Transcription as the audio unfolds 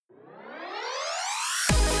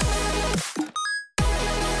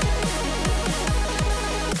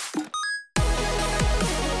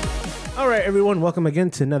right, everyone, welcome again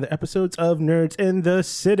to another episode of Nerds in the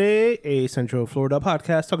City, a Central Florida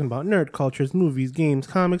podcast talking about nerd cultures, movies, games,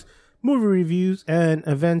 comics, movie reviews, and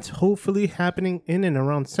events hopefully happening in and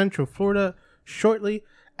around Central Florida shortly.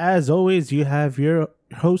 As always, you have your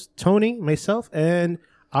host, Tony, myself, and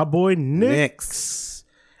our boy, Nix.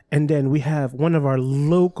 And then we have one of our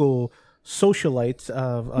local socialites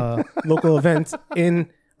of local events in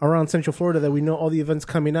around Central Florida that we know all the events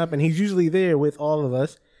coming up, and he's usually there with all of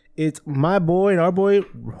us. It's my boy and our boy,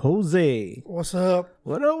 Jose. What's up?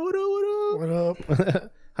 What up, what up, what up? What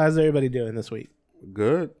up? How's everybody doing this week?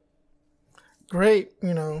 Good. Great.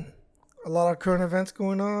 You know, a lot of current events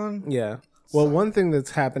going on. Yeah. Well, one thing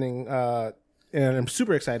that's happening, and I'm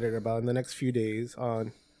super excited about in the next few days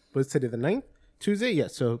on, what's today, the 9th? Tuesday? Yeah,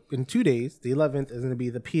 so in 2 days, the 11th is going to be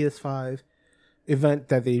the PS5 event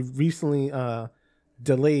that they recently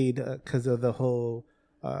delayed because of the whole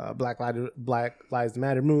Black Lives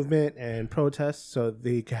Matter movement and protests, so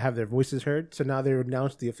they could have their voices heard. So now they've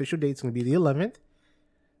announced the official date. It's going to be the 11th.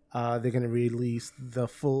 They're going to release the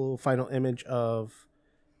full final image of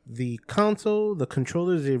the console, the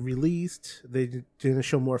controllers they released. They're going to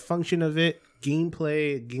show more function of it,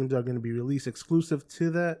 gameplay. Games are going to be released exclusive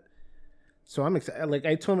to that. So I'm excited. Like,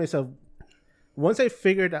 I told myself, once I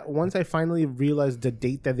finally realized the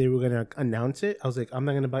date that they were going to announce it, I was like, I'm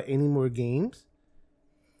not going to buy any more games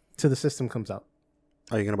till the system comes out.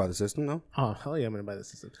 Are you going to buy the system now? Oh, hell yeah, I'm going to buy the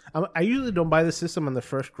system. I usually don't buy the system on the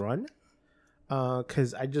first run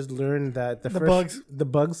because I just learned that the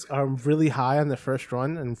bugs are really high on the first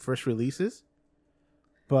run and first releases.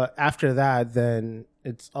 But after that, then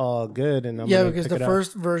it's all good. And because the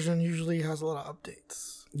first version usually has a lot of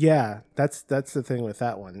updates. Yeah, that's the thing with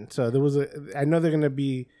that one. So there was I know they're going to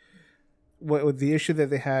be with the issue that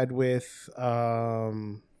they had with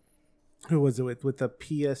who was it with the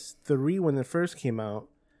PS3 when it first came out.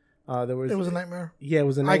 It was a nightmare. Yeah, it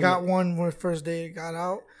was a nightmare. I got one when the first day it got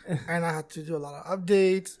out, and I had to do a lot of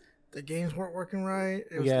updates. The games weren't working right.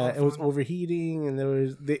 It was overheating,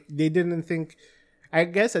 and they didn't think. I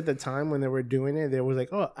guess at the time when they were doing it, they was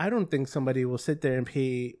like, "Oh, I don't think somebody will sit there and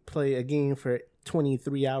play a game for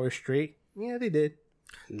 23 hours straight." Yeah, they did.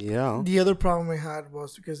 Yeah. The other problem we had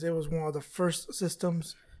was because it was one of the first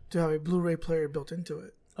systems to have a Blu-ray player built into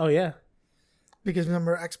it. Oh yeah. Because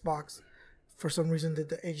remember, Xbox, for some reason, did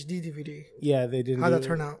the HD DVD. Yeah, they didn't. How'd that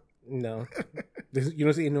turn out? No. You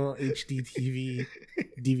don't see no HD TV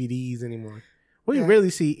DVDs anymore. Well, you rarely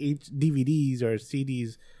see DVDs or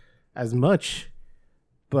CDs as much.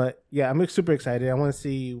 But yeah, I'm super excited. I want to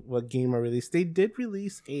see what game are released. They did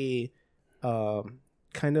release a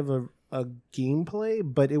kind of a gameplay,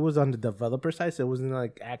 but it was on the developer side, so it wasn't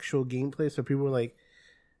like actual gameplay. So people were like,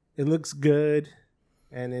 it looks good.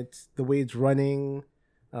 And it's the way it's running.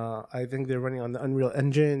 I think they're running on the Unreal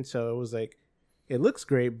Engine, so it was like, it looks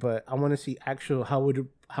great, but I want to see actual how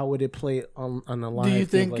would it play on a live. Do you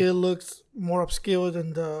think it looks more upscale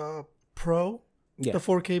than the Pro, the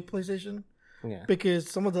 4K PlayStation? Yeah, because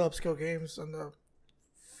some of the upscale games on the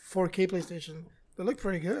 4K PlayStation, they look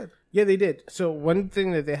pretty good. Yeah, they did. So one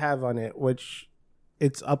thing that they have on it, which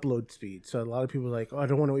it's upload speed. So a lot of people are like, oh, I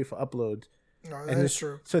don't want to wait for uploads. No, that is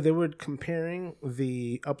true. So they were comparing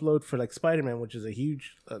the upload for like Spider-Man, which is a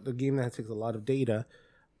huge the game that takes a lot of data,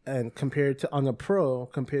 and compared to on the Pro,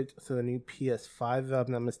 compared to the new PS5, if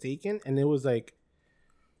I'm not mistaken, and it was like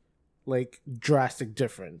drastic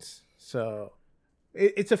difference. So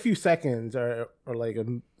it's a few seconds or like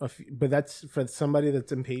a few, but that's for somebody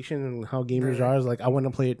that's impatient and how gamers are. Is like, I want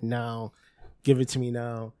to play it now, give it to me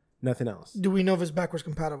now, nothing else. Do we know if it's backwards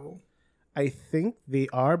compatible? I think they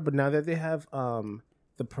are, but now that they have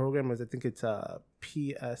the program, I think it's not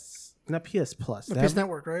PS Plus. The PS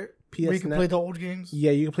Network, right? Where you can play the old games.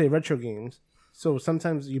 Yeah, you can play retro games. So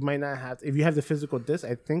sometimes you might not have, if you have the physical disc,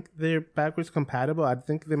 I think they're backwards compatible. I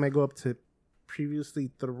think they might go up to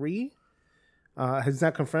previously 3. It's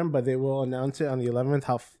not confirmed, but they will announce it on the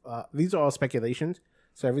 11th. These are all speculations,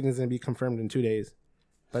 so everything's going to be confirmed in 2 days.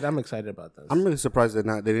 But I'm excited about this. I'm really surprised they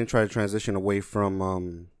didn't try to transition away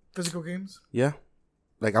from physical games. Yeah,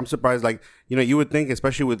 like I'm surprised. Like, you know, you would think,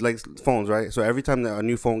 especially with like phones, right? So every time that a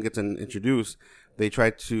new phone gets introduced, they try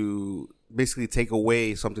to basically take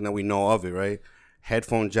away something that we know of it, right?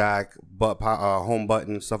 Headphone jack, home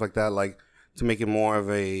button, stuff like that, like to make it more of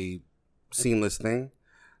a seamless thing.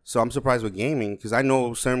 So I'm surprised with gaming because I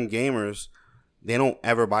know certain gamers, they don't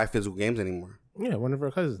ever buy physical games anymore. Yeah, one of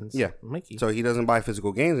our cousins. Yeah, Mikey. So he doesn't buy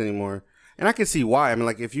physical games anymore. And I can see why. I mean,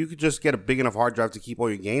 like, if you could just get a big enough hard drive to keep all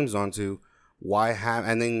your games onto, why have...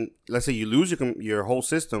 And then, let's say you lose your whole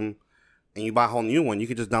system and you buy a whole new one, you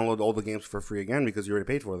could just download all the games for free again because you already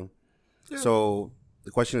paid for them. Yeah. So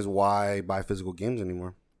the question is, why buy physical games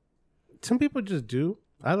anymore? Some people just do.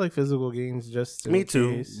 I like physical games just in Me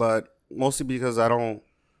too, case. but mostly because I don't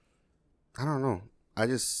know. I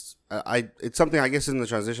it's something I guess in the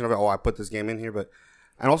transition of it. Oh, I put this game in here,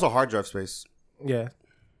 and also hard drive space. Yeah.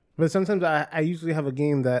 But sometimes I usually have a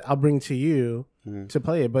game that I'll bring to you to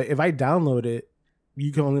play it. But if I download it,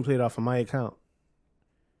 you can only play it off of my account.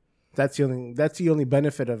 That's the only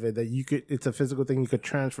benefit of it, that it's a physical thing you could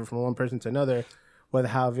transfer from one person to another without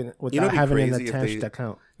having an attached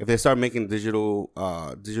account. If they start making digital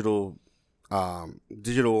how to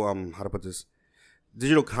put this,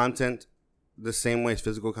 digital content the same way as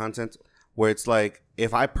physical content, where it's like,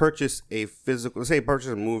 if I purchase a physical, let's say I purchase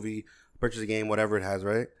a movie, purchase a game, whatever it has,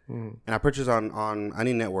 right? And I purchase on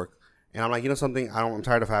any network, and I'm like, you know something, I'm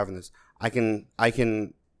tired of having this. I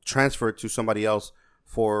can transfer it to somebody else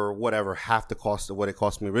for whatever, half the cost of what it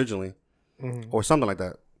cost me originally, or something like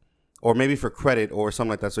that, or maybe for credit or something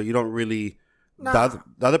like that. So you don't really, the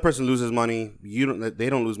other person loses money, they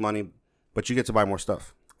don't lose money, but you get to buy more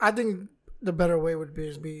stuff. I think the better way would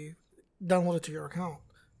be download it to your account.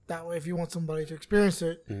 That way, if you want somebody to experience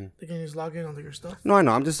it, they can just log in onto your stuff. No, I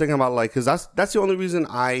know. I'm just thinking about, like, because that's the only reason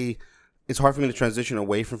it's hard for me to transition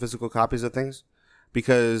away from physical copies of things,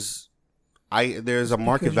 because there's a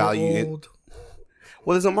market value.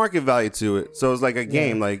 Well, there's a market value to it. So it's like a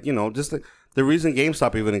game, like, you know, just the reason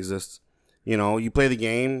GameStop even exists. You know, you play the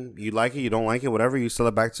game, you like it, you don't like it, whatever, you sell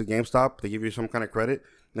it back to GameStop, they give you some kind of credit,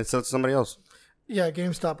 and they sell it to somebody else. Yeah,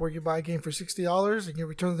 GameStop, where you buy a game for $60 and you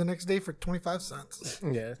return it the next day for 25 cents.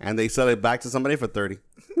 Yeah. And they sell it back to somebody for $30.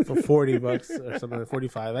 For $40 or something, like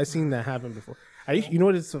 45. I've seen that happen before. You know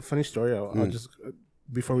what? It's a funny story. I'll just,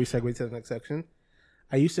 before we segue to the next section,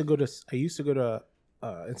 I used to go to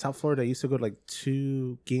in South Florida, I used to go to like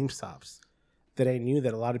 2 GameStops that I knew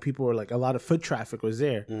that a lot of people were, like, a lot of foot traffic was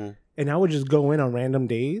there. And I would just go in on random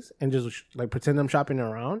days and just like pretend I'm shopping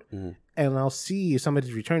around, and I'll see if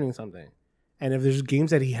somebody's returning something. And if there's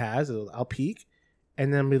games that he has, I'll peek,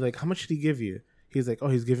 and then be like, "How much did he give you?" He's like, "Oh,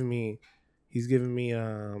 he's giving me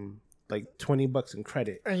like $20 in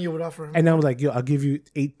credit." And you would offer him. And I was like, "Yo, I'll give you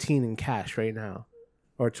 18 in cash right now,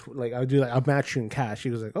 or I'll match you in cash."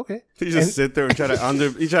 He was like, "Okay." You just sit there and try to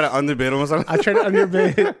underbid him or something. I try to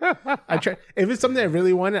underbid. If it's something I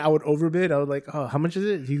really wanted, I would overbid. I was like, "Oh, how much is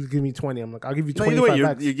it?" He's giving me 20. I'm like, "I'll give you 25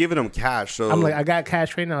 bucks." You're giving him cash, so I'm like, "I got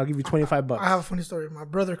cash right now. I'll give you 25 bucks." I have a funny story. My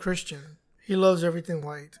brother Christian, he loves everything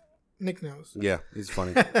white. Nick knows. Yeah, he's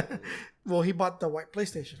funny. Well, he bought the white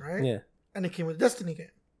PlayStation, right? Yeah. And it came with a Destiny game.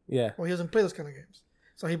 Yeah. Well, he doesn't play those kind of games.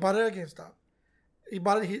 So he bought it at GameStop. He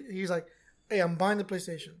bought it. He's like, "Hey, I'm buying the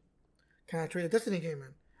PlayStation. Can I trade a Destiny game in?"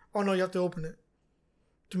 "Oh, no, you have to open it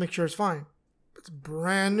to make sure it's fine. It's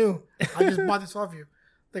brand new. I just bought this off you."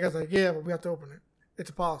 The guy's like, "Yeah, but we have to open it. It's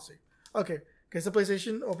a policy." Okay. Gets the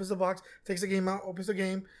PlayStation, opens the box, takes the game out, opens the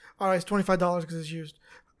game. All right, it's $25 because it's used.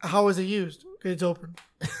 How is it used? Okay, it's open.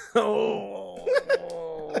 Oh,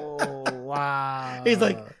 wow. He's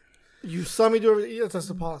like, "You saw me do everything." That's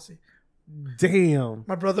the policy. Damn.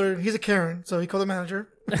 My brother, he's a Karen, so he called the manager.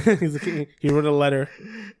 He wrote a letter.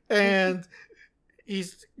 And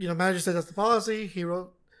manager said that's the policy. He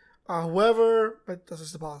wrote whoever, but that's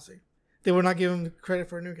just the policy. They would not give him credit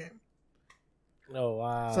for a new game. Oh,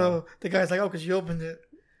 wow. So the guy's like, "Oh, because you opened it.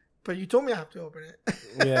 But you told me I have to open it."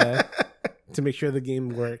 Yeah. To make sure the game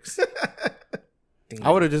works.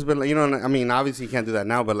 I would have just been like, I mean, obviously you can't do that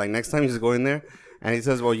now, but like next time you just go in there and he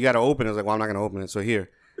says, "Well, you got to open it." I was like, "Well, I'm not going to open it. So here,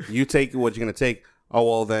 you take what you're going to take." "Oh,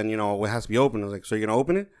 well, then, it has to be open." I was like, "So you're going to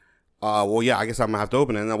open it?" Well, yeah, I guess I'm going to have to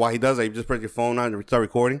open it." And then while he does that, you just put your phone on and start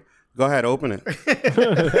recording. "Go ahead, open it."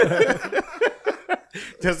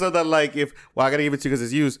 Just so that, like, I got to give it to you because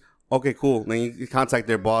it's used. Okay, cool. Then you contact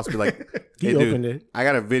their boss, be like, "Hey, He opened dude, it. I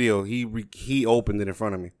got a video. He opened it in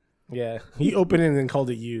front of me." Yeah. He opened it and then called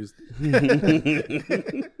it used.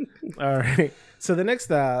 All right. So the next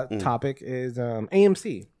topic is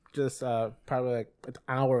AMC. Just probably like an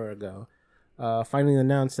hour ago, finally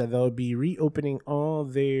announced that they'll be reopening all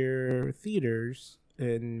their theaters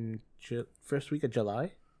in first week of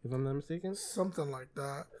July, if I'm not mistaken. Something like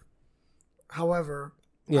that. However,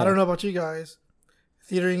 Yeah. I don't know about you guys.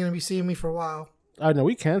 Theater ain't gonna be seeing me for a while. I know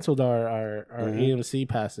we canceled our AMC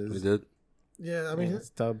passes. We did. Yeah, I mean,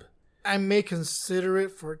 Stub. I may consider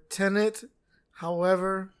it for Tenet.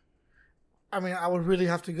 However, I mean, I would really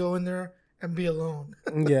have to go in there and be alone.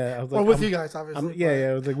 Yeah, I was Or with you guys, obviously. Yeah.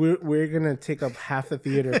 I was like, we're gonna take up half the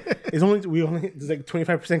theater. There's like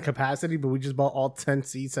 25% capacity, but we just bought all 10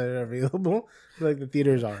 seats that are available. Like the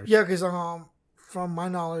theater's ours. Yeah, because from my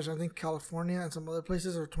knowledge, I think California and some other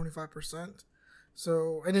places are 25%.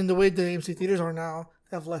 So, and in the way the AMC theaters are now,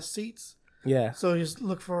 they have less seats. Yeah. So you just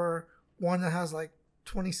look for one that has like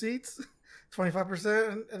 20 seats,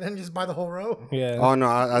 25%, and then just buy the whole row. Yeah. Oh no,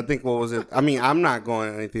 I think what was it? I mean, I'm not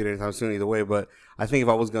going to any theater anytime soon either way. But I think if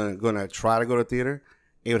I was gonna try to go to theater,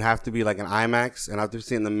 it would have to be like an IMAX, and I have to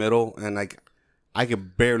sit in the middle, and like I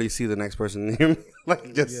could barely see the next person near me,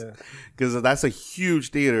 like just because that's a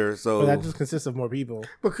huge theater. So But that just consists of more people.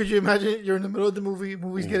 But could you imagine you're in the middle of the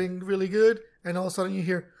movie's getting really good, and all of a sudden you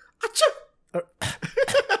hear, "Achoo!"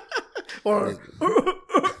 or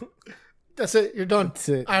that's it, you're done. That's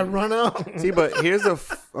it. I run out. see, but here's a.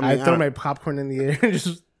 I throw my popcorn in the air and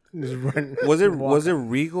just run. Was it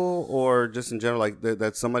Regal or just in general like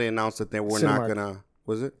that somebody announced that they were not Cinemark. gonna.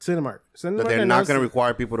 Was it? Cinemark. That they're not going to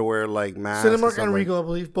require people to wear like masks. Cinemark and Regal, I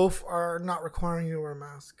believe, both are not requiring you to wear a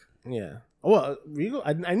mask. Yeah. Well, Regal.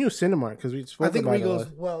 I knew Cinemark because we spoke I think about Regal it. as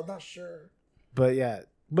well. Not sure. But yeah.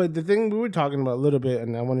 But the thing we were talking about a little bit,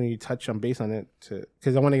 and I wanted you to touch on base on it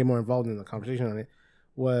because I want to get more involved in the conversation on it,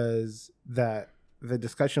 was that the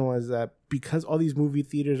discussion was that because all these movie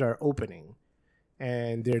theaters are opening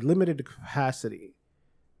and they're limited to capacity,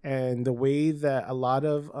 and the way that a lot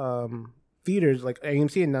of theaters like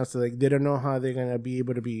AMC announced that, like they don't know how they're gonna be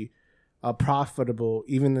able to be profitable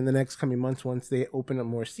even in the next coming months once they open up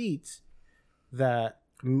more seats. That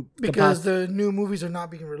Because the new movies are not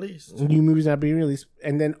being released. new movies not being released,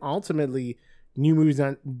 and then ultimately new movies,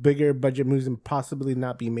 not bigger budget movies, and possibly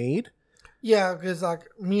not be made. Yeah, because like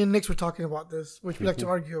me and Nick were talking about this, which we like to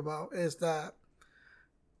argue about, is that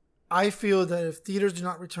I feel that if theaters do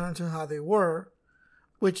not return to how they were,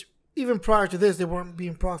 which even prior to this they weren't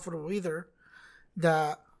being profitable either,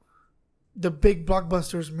 that the big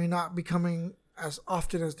blockbusters may not be coming as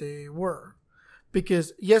often as they were.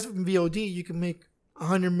 Because yes, in VOD you can make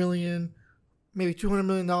 $100 million, maybe $200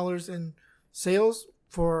 million in sales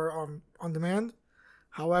for on demand.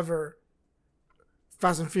 However,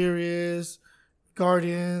 Fast and Furious,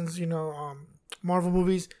 Guardians, Marvel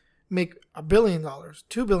movies make $1 billion,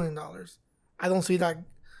 $2 billion. I don't see that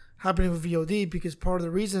happening with VOD because part of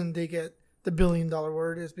the reason they get the $1 billion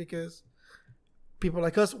word is because people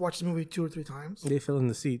like us watch the movie 2 or 3 times. They fill in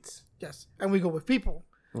the seats. Yes, and we go with people.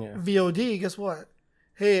 Yeah. VOD, guess what?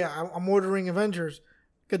 Hey, I'm ordering Avengers.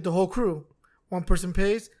 Get the whole crew. One person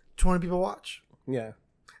pays, 20 people watch. Yeah.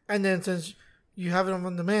 And then since you have it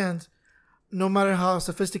on demand, no matter how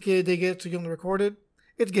sophisticated they get to get them recorded,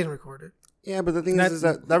 it's getting recorded. Yeah, but the thing is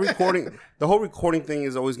that recording, the whole recording thing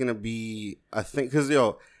is always going to be a thing. Because,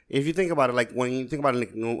 if you think about it, like when you think about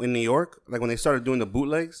it in New York, like when they started doing the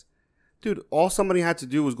bootlegs, dude, all somebody had to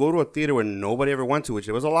do was go to a theater where nobody ever went to, which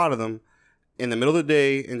there was a lot of them, in the middle of the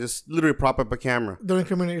day and just literally prop up a camera. Don't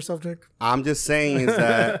incriminate yourself, Jake. I'm just saying is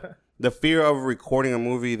that the fear of recording a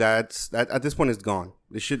movie that at this point is gone.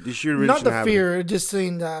 This should really not the happen. fear, just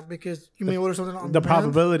saying that because you may order something on The demand,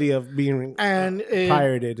 probability of being and it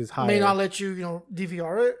pirated is higher. may not let you,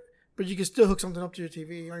 DVR it, but you can still hook something up to your TV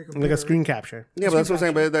or your computer. like a screen capture. Yeah, but that's what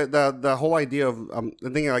I'm saying. But the whole idea of the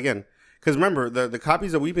thing again, because remember the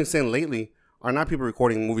copies that we've been seeing lately are not people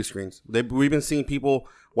recording movie screens. We've been seeing people.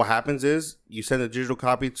 What happens is you send a digital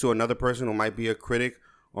copy to another person who might be a critic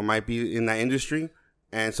or might be in that industry,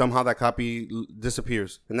 and somehow that copy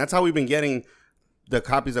disappears. And that's how we've been getting the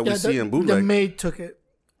copies that we see in bootleg. The maid took it,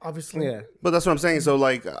 obviously. Yeah. But that's what I'm saying. So,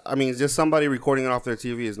 like, I mean, just somebody recording it off their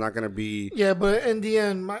TV is not going to be... Yeah, but in the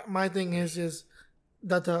end, my thing is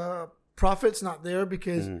that the profit's not there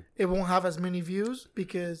because it won't have as many views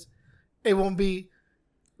because it won't be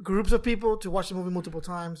groups of people to watch the movie multiple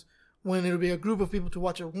times when it'll be a group of people to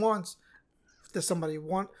watch it once that somebody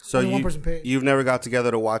So one person paid. You've never got together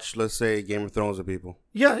to watch, let's say, Game of Thrones with people.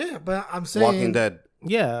 Yeah, but I'm saying... Walking Dead.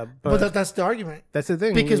 Yeah, But that's the argument. that's the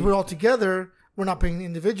thing. Because we're all together, we're not paying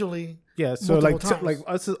individually. Yeah, so multiple like times. like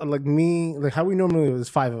us, like me, like how we normally is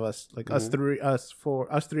 5 of us, like us three, us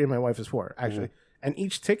 3, and my wife is 4 actually, and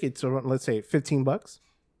each ticket's around, let's say $15,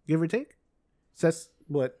 give or take. So that's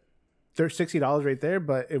what $60 right there.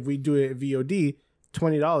 But if we do it VOD,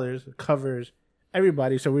 $20 covers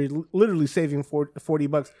everybody. So we're literally saving $40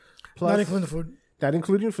 plus, Not including the food. not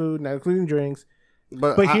including food, not including drinks.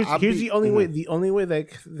 But Here's the only way. The only way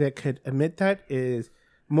that could admit that is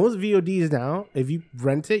most VODs now. If you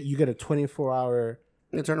rent it, you get a 24-hour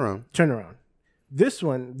turnaround. This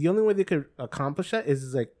one, the only way they could accomplish that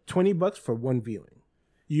is like $20 for one viewing.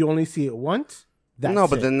 You only see it once. Then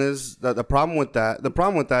there's the problem with that. The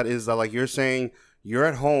problem with that is that, like you're saying, you're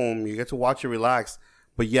at home, you get to watch it, relax,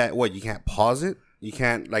 but yet what? You can't pause it. You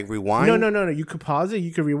can't like rewind. No. You could pause it.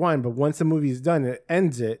 You could rewind, but once the movie is done, it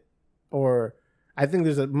ends it. Or I think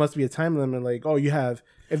must be a time limit. Like, you have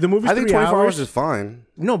if the movie's I think 3 24 hours hours is fine.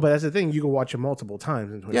 No, but that's the thing. You can watch it multiple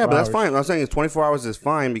times in 24 Yeah, but that's hours. fine. I'm saying 24 hours is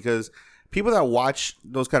fine because people that watch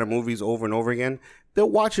those kind of movies over and over again, they'll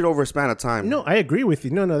watch it over a span of time. No, I agree with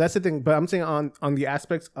you. No, that's the thing. But I'm saying on the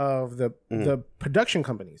aspects of the production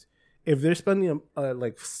companies, if they're spending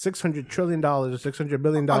like $600 trillion or $600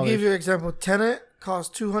 billion, I'll give you an example. Tenet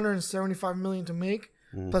cost $275 million to make,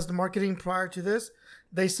 plus the marketing prior to this.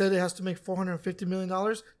 They said it has to make $450 million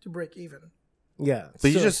to break even. Yeah. So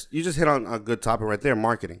you just hit on a good topic right there,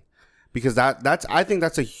 marketing, because that's I think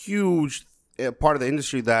that's a huge part of the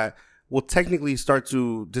industry that will technically start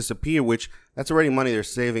to disappear, which that's already money they're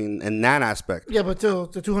saving in that aspect. Yeah, but still,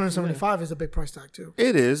 the 275 is a big price tag too.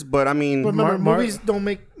 It is, but I mean, But remember, movies don't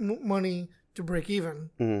make money to break even.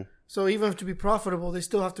 Mm-hmm. So even to be profitable, they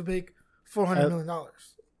still have to make $400 million.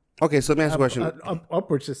 Okay, so let me ask you a question.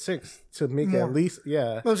 Upwards to 6 to make More. at least,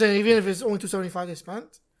 yeah. I'm saying even if it's only 275 they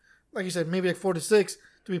spent, like you said, maybe like 4 to 6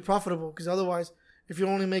 to be profitable. Because otherwise, if you're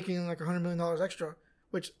only making like $100 million extra,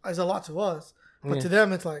 which is a lot to us, but to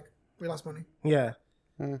them it's like we lost money. Yeah.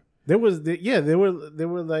 There was they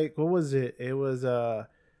were like, what was it? It was I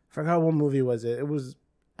forgot what movie was it. It was,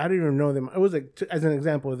 I don't even know them. It was like, as an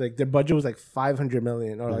example, like their budget was like 500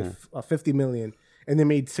 million or like 50 million, and they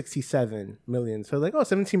made 67 million. So like,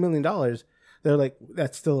 $17 million. They're like,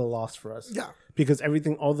 that's still a loss for us. Yeah. Because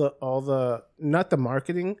everything, all the not the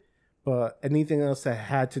marketing, but anything else that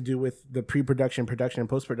had to do with the pre-production, production, and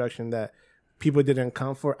post-production that people didn't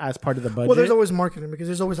account for as part of the budget. Well, there's always marketing because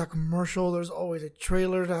there's always a commercial. There's always a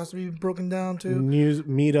trailer that has to be broken down to. News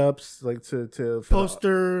meetups, like to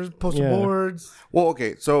Posters, poster boards. Well,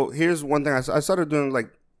 okay, so here's one thing. I started doing,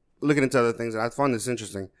 like, looking into other things, and I found this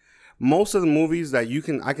interesting. Most of the movies that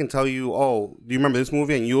I can tell you, oh, do you remember this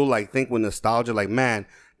movie? And you'll, like, think with nostalgia, like, man,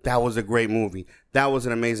 that was a great movie. That was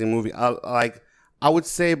an amazing movie. I would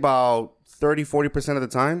say about 30-40% of the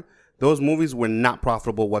time, those movies were not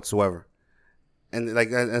profitable whatsoever. And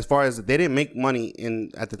like, as far as they didn't make money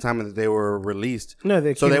at the time that they were released, no,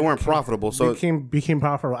 they weren't profitable. So they became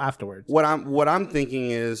profitable afterwards. What I'm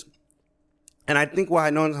thinking is, and I think what I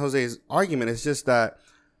know in Jose's argument is just that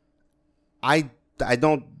I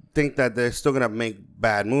don't think that they're still gonna make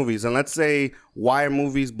bad movies. And let's say, why are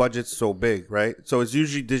movies budgets so big, right? So it's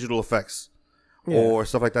usually digital effects or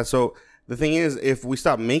stuff like that. So the thing is, if we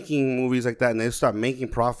stop making movies like that and they stop making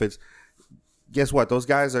profits, guess what? Those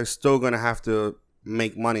guys are still going to have to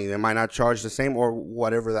make money. They might not charge the same or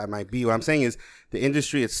whatever that might be. What I'm saying is the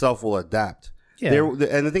industry itself will adapt. Yeah.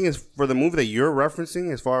 And the thing is, for the movie that you're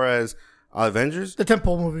referencing, as far as Avengers, the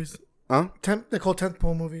tentpole movies. Huh? They call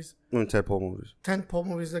tentpole movies. Tentpole movies. Tentpole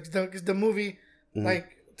movies. Like the movie,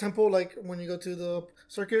 like tentpole, like when you go to the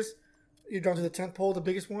circus, you're down to the tentpole, the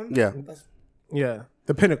biggest one. Yeah.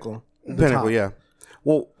 The pinnacle. Pinnacle, yeah.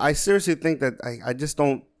 Well, I seriously think that I just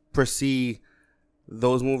don't foresee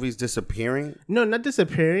those movies disappearing. No, not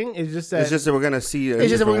disappearing. It's just that we're gonna see. It's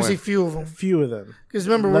just that we're gonna see few of them. Few of them. Because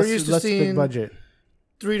remember, we're used to less seeing big budget.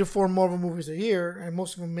 3 to 4 Marvel movies a year, and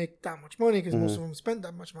most of them make that much money because most of them spend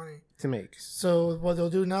that much money to make. So what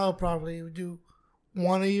they'll do now probably do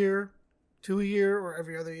 1 a year, 2 a year, or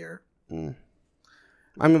every other year.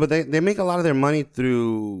 I mean, but they make a lot of their money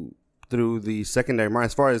through the secondary market.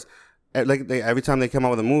 As far as every time they come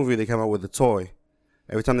out with a movie, they come out with a toy.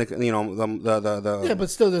 Every time they, the but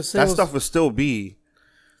still the sales, that stuff will still be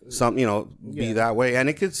be that way, and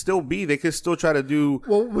it could still be. They could still try to do.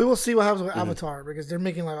 Well, we will see what happens with Avatar because they're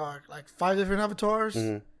making like 5 different avatars.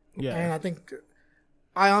 Yeah, and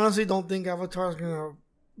I honestly don't think Avatar is gonna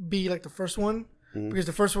be like the first one because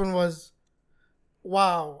the first one was,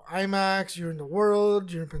 wow, IMAX, you're in the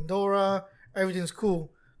world, you're in Pandora, everything's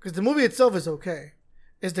cool. Because the movie itself is okay.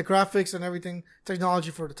 It's the graphics and everything,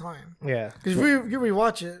 technology for the time. Yeah. Because if you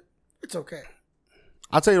rewatch it, it's okay.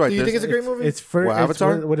 I'll tell you right. Do you think it's a great movie?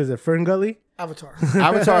 Avatar? What is it? Fern Gully? Avatar.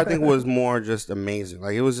 Avatar, I think, was more just amazing.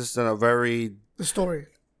 Like, it was just a very... The story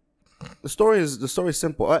is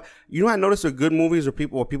simple. You know, I noticed with good movies or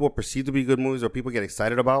people perceive to be good movies or people get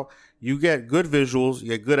excited about, you get good visuals, you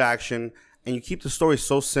get good action, and you keep the story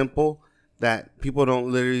so simple that people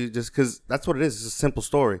don't literally just, because that's what it is. It's a simple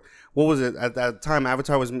story. What was it? At that time,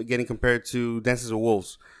 Avatar was getting compared to Dances with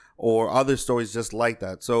Wolves or other stories just like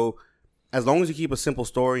that. So as long as you keep a simple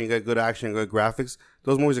story and you get good action and good graphics,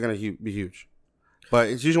 those movies are going to be huge. But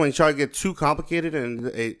it's usually when you try to get too complicated and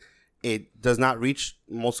it does not reach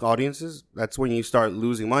most audiences, that's when you start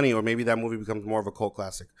losing money, or maybe that movie becomes more of a cult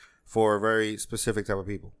classic for a very specific type of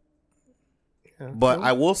people. But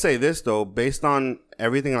I will say this, though, based on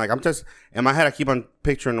everything, like, I'm just, in my head, I keep on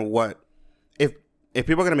picturing what, if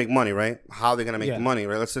people are going to make money, right? How they're going to make money,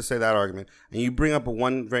 right? Let's just say that argument. And you bring up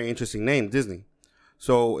one very interesting name, Disney.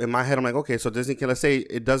 So in my head, I'm like, okay, so Disney, let's say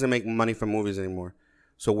it doesn't make money from movies anymore.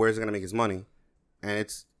 So where's it going to make its money? And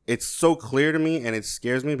it's so clear to me, and it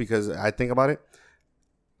scares me because I think about it.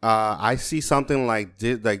 I see something like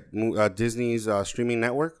Disney's streaming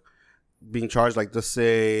network being charged, like, let's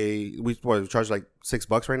say we charge like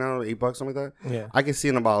 $6 right now, $8, something like that. Yeah. I can see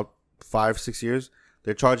in about 5-6 years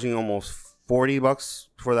they're charging almost $40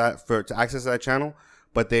 for that to access that channel,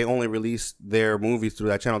 but they only release their movies through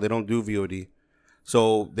that channel. They don't do VOD,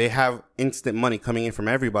 so they have instant money coming in from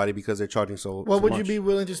everybody because they're charging so. What would much. you be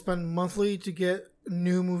willing to spend monthly to get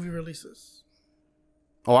new movie releases?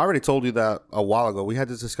 Oh, I already told you that a while ago. We had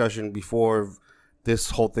this discussion before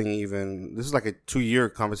this whole thing even. This is like a 2-year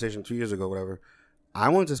conversation, 2 years ago, whatever. I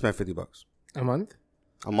wanted to spend $50 a month.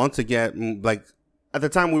 A month to get, like, at the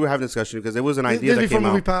time we were having a discussion because there was an idea This that before came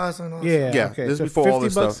Movie out. Pass and all Yeah. Yeah, Okay. this so is before all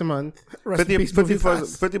this $50 stuff. a month. Rest in peace, Movie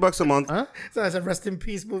Pass. $50 a month. Huh? So I said, "Rest in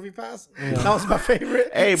peace, Movie Pass." That was my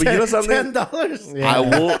favorite. Hey, but you know something? $10. Yeah. I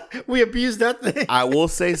will. We abused that thing. I will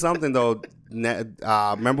say something though.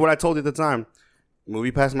 Remember what I told you at the time?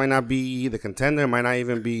 Movie Pass might not be the contender, might not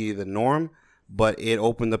even be the norm, but it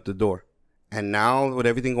opened up the door. And now, with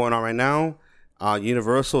everything going on right now,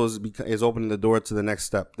 Universal is opening the door to the next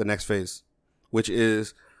step, the next phase, which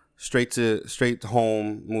is straight to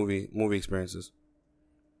home movie experiences.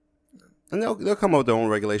 And they'll come up with their own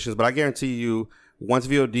regulations, but I guarantee you, once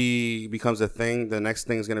VOD becomes a thing, the next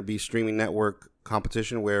thing is going to be streaming network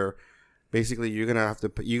competition, where basically you're gonna have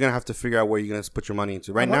to figure out where you're gonna put your money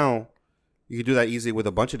into. Right now, you can do that easily with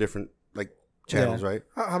a bunch of different like channels, right?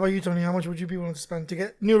 How about you, Tony? How much would you be willing to spend to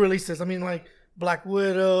get new releases? I mean, like Black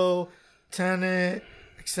Widow, Tenet,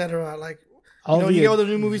 etc. Like, you get all the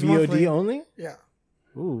new movies VOD monthly. only. Yeah.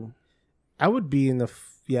 Ooh, I would be in the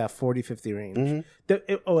 40-50 range. Mhm.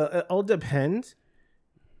 It all depends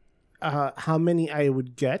how many I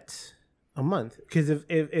would get a month. Because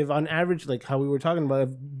if on average, like how we were talking about,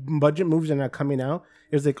 if budget movies are not coming out,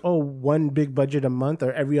 it's like, oh, one big budget a month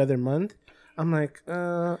or every other month. I'm like,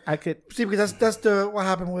 I could See, because that's what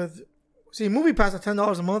happened with. See, Movie Pass at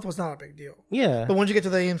 $10 a month was not a big deal. yeah. But once you get to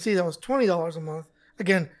the AMC, that was $20 a month.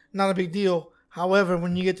 Again, not a big deal. However,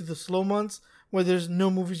 when you get to the slow months where there's no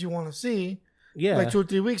movies you want to see, Yeah. like 2 or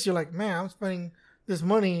 3 weeks, you're like, man, I'm spending this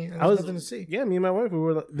money and there's nothing to see. Yeah, me and my wife,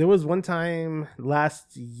 there was one time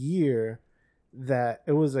last year that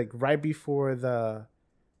it was like right before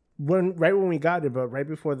when we got it, but right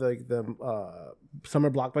before the summer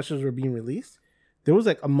blockbusters were being released, there was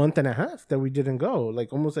like a month and a half that we didn't go,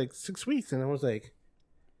 like almost like 6 weeks, and I was like,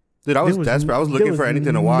 Dude, I was there desperate. I was looking there for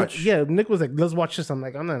anything to watch. Yeah, Nick was like, let's watch this. I'm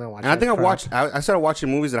like, I'm not gonna watch. And I that think crap. I started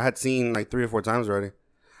watching movies that I had seen like 3 or 4 times already.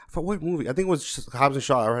 For what movie? I think it was Hobbs and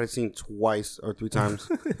Shaw. I already seen twice or 3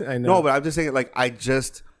 times. I know. No, but I'm just saying, like,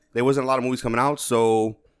 there wasn't a lot of movies coming out,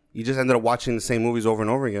 so you just ended up watching the same movies over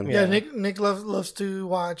and over again. Yeah, Yeah. Nick loves to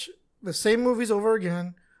watch the same movies over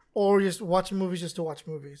again, or just watch movies just to watch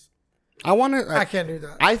movies. I can't do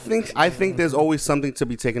that. I think there's always something to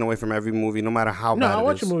be taken away from every movie, no matter how No, bad I it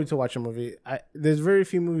watch is. a movie to watch a movie. There's very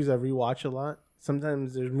few movies I rewatch a lot.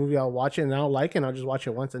 Sometimes there's a movie I'll watch it and I'll like it and I'll just watch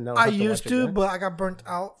it once and then I used to, but I got burnt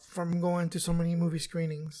out from going to so many movie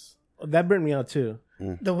screenings. that burnt me out too.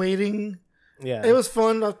 The waiting, Yeah, it was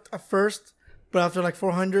fun at first, but after like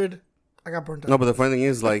 400, I got burnt out. No, but the funny thing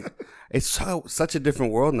is, like, it's such a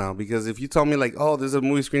different world now. Because if you tell me, like, oh, there's a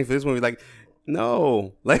movie screening for this movie, like,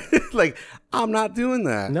 no, like I'm not doing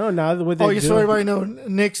that. No, now the way they Oh, you do so it- everybody know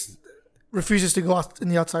Nick refuses to go out in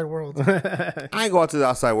the outside world. I ain't go out to the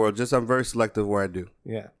outside world. Just I'm very selective where I do.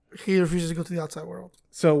 Yeah. He refuses to go to the outside world.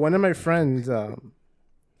 So one of my friends,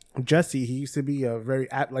 Jesse, he used to be a very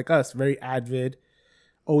avid,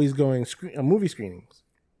 always going movie screenings.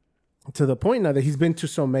 To the point now that he's been to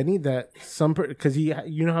so many that because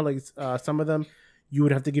you know how like some of them you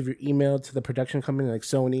would have to give your email to the production company like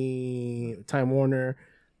Sony, Time Warner,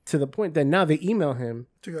 to the point that now they email him.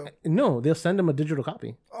 To go. No, they'll send him a digital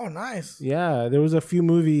copy. Oh, nice. Yeah, there was a few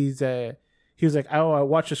movies that he was like, "Oh, I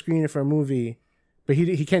watched a screener for a movie," but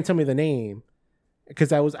he can't tell me the name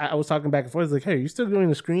because I was talking back and forth. I was like, "Hey, are you still doing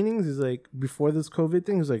the screenings?" He's like, "Before this COVID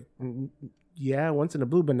thing," he's like, "Yeah, once in a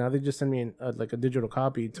blue, but now they just send me like a digital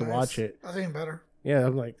copy to Nice. watch it." That's even better. Yeah,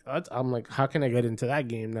 I'm like, how can I get into that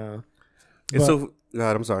game now? It's But- so.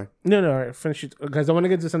 God, I'm sorry. No, all right, finish it because I want to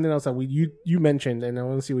get to something else that you mentioned, and I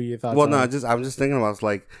want to see what your thoughts. Well, are. no, I'm just thinking about it's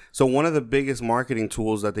like, so one of the biggest marketing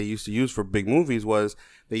tools that they used to use for big movies was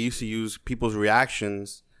they used to use people's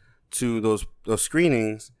reactions to those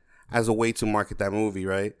screenings as a way to market that movie,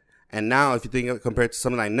 right? And now, if you think of, compared to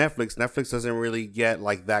something like Netflix doesn't really get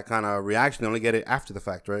like that kind of reaction. They only get it after the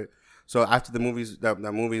fact, right? So after the movies, that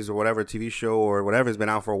movies or whatever TV show or whatever has been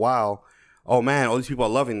out for a while, oh man, all these people are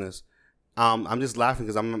loving this. I'm just laughing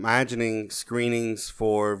because I'm imagining screenings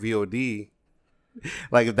for VOD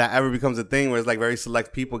like if that ever becomes a thing where it's like very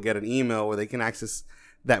select people get an email where they can access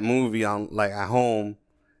that movie on like at home,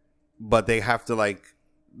 but they have to like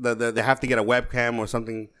they have to get a webcam or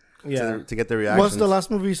something to get their reaction. What's the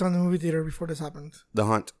last movie you saw in the movie theater before this happened? The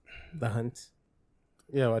Hunt. The Hunt.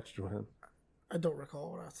 Yeah, I watched The Hunt. I don't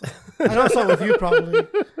recall what I saw. I know I saw it with you probably.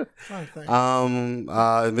 I'm trying to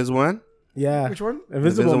think. Invisible Man. Yeah. Which one?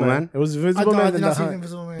 Invisible Man. It was Invisible Man. I did and not The see Hunt.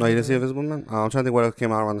 Invisible Man. No, you didn't see Invisible Man? I'm trying to think what else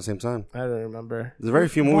came out around the same time. I don't remember. There's very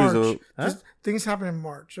few movies. March. Huh? Just things happened in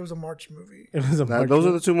March. It was a March movie. It was a March Those are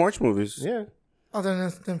movie. the two March movies. Yeah. Other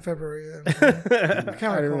than February. I can't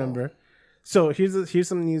I recall. remember. So here's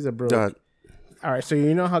some news that broke. Go ahead. All right, so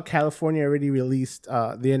you know how California already released?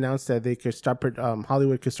 They announced that they could start.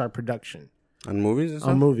 Hollywood could start production On movies and stuff?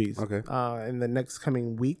 on movies. Okay. In the next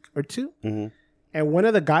coming week or two. Mm-hmm. And one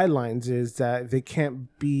of the guidelines is that there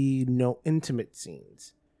can't be no intimate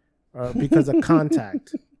scenes, because of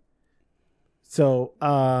contact. So,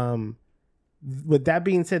 with that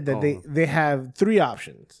being said, that they have three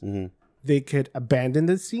options. Mm-hmm. They could abandon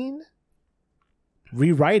the scene,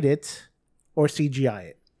 rewrite it, or CGI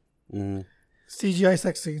it. Mm-hmm. CGI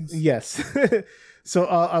sex scenes. Yes. So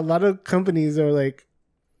a lot of companies are like,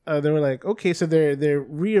 they were like, okay, so they're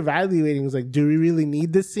reevaluating. It's like, do we really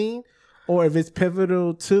need this scene? Or if it's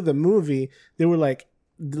pivotal to the movie, they were like,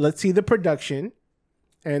 let's see the production,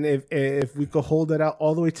 and if we could hold it out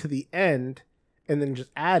all the way to the end, and then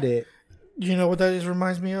just add it. You know what that just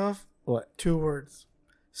reminds me of? What? 2 words.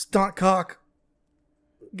 Stunt cock.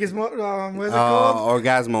 Gizmo, what is it called?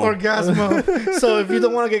 Orgasmo. Orgasmo. So if you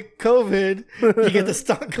don't want to get COVID, you get the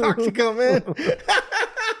stunt cock to come in.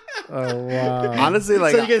 Oh wow! Honestly,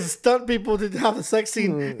 like So you get stunt people to have the sex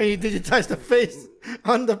scene and you digitize the face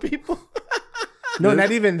on the people. No,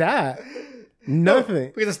 not even that.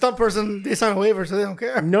 Nothing. Because the stunt person, they sign a waiver, so they don't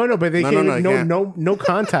care. No, but they No, can't. no, you can't. No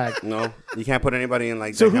contact. no, you can't put anybody in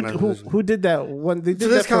like So that kind of position. who did that one? They did So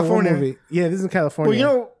that this for one California. movie. Yeah, this is in California. Well, you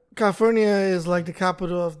know, California is like the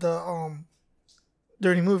capital of the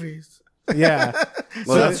dirty movies. Yeah.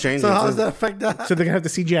 Well, that's changing. So how does too. that affect that? So they're gonna have to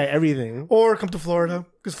CGI everything. Or come to Florida,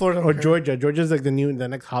 because Florida don't Or care. Georgia. Georgia's like the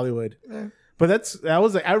next Hollywood. Yeah. But I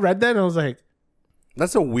was like, I read that and I was like,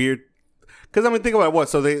 That's a weird. Because I mean, think about it, what.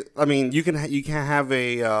 So you can have you can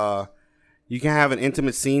have an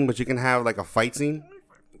intimate scene, but you can have like a fight scene.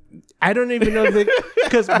 I don't even know if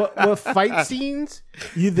because with fight scenes,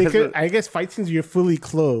 I guess fight scenes you're fully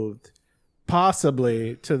clothed,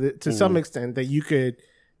 possibly to some extent that you could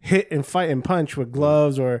hit and fight and punch with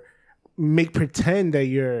gloves or make pretend that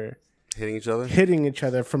you're Hitting each other. hitting each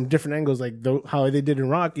other from different angles, like how they did in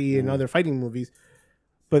Rocky and other fighting movies.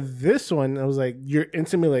 But this one, I was like, you're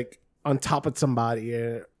instantly like on top of somebody,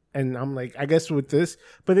 and I'm like, I guess with this.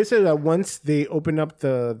 But they said that once they open up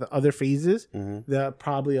the other phases, they'll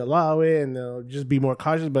probably allow it and they'll just be more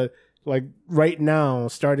cautious. But like right now,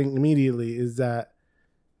 starting immediately, is that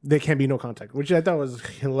there can be no contact, which I thought was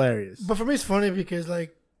hilarious. But for me, it's funny because,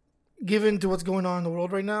 like, given to what's going on in the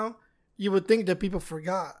world right now, you would think that people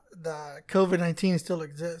forgot that COVID-19 still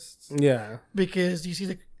exists. Yeah, Because you see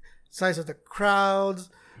the size of the crowds,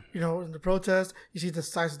 in the protests. You see the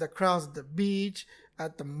size of the crowds at the beach,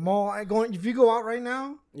 at the mall. If you go out right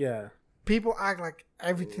now, yeah. people act like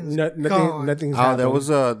everything's Nothing's gone.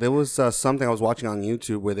 happening. There was something I was watching on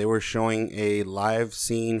YouTube where they were showing a live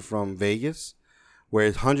scene from Vegas where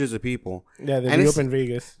it's hundreds of people. Yeah, they And it's- reopened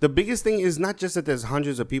Vegas. The biggest thing is not just that there's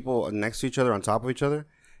hundreds of people next to each other on top of each other,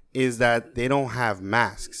 is that they don't have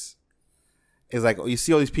masks. It's like you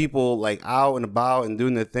see all these people like out and about and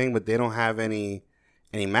doing their thing, but they don't have any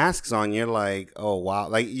masks on. You're like, oh wow,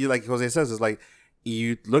 like Jose says, it's like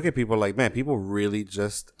you look at people like, man, people really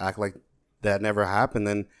just act like that never happened.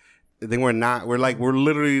 And then we're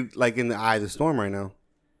literally like in the eye of the storm right now.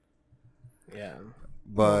 Yeah.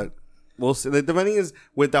 But we'll see. The thing is,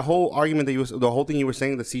 with the whole argument the whole thing you were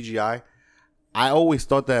saying, the CGI, I always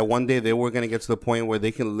thought that one day they were going to get to the point where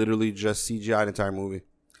they can literally just CGI an entire movie.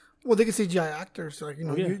 Well, they can CGI actors. Like,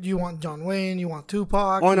 you want John Wayne, you want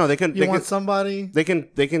Tupac. Oh no, they can. You want somebody. They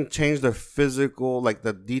can change the physical, like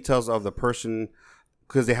the details of the person,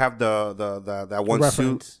 because they have that one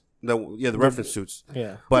Reference. suit. The reference suits.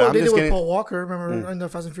 Yeah. But I'm they just did with getting. Paul Walker. Remember in the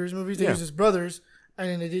Fast and Furious movies, they used his brothers, and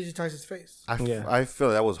then they digitized his face. I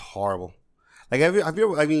feel that was horrible. Like have you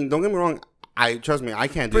ever, I mean, don't get me wrong. Trust me, I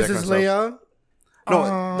can't do Princess that kind of stuff. Leia.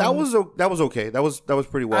 No, that was okay. That was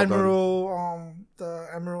pretty well done. Admiral, the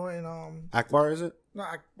Admiral in Akbar, is it?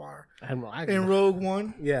 not Akbar, Admiral. in Rogue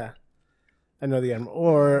One. Yeah. I know the Admiral.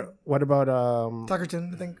 Or what about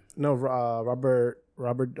Tuckerton, I think.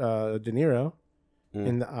 Robert De Niro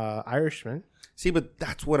in the Irishman. See, but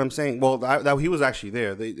that's what I'm saying. Well, that he was actually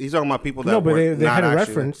there. He's talking about people that No, but were they not had a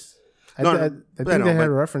actually reference. I No, think I they know, had but-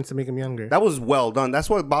 a reference to make him younger. That was well done. That's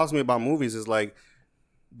what bothers me about movies is like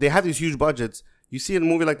they have these huge budgets. You see in a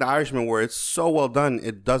movie like The Irishman where it's so well done,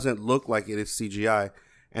 it doesn't look like it is CGI.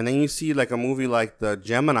 And then you see like a movie like The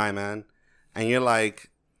Gemini Man, and you're like,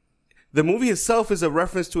 the movie itself is a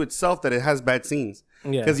reference to itself that it has bad scenes.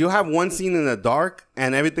 Yeah. Because you'll have one scene in the dark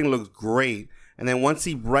and everything looks great, and then one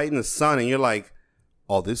scene bright in the sun, and you're like,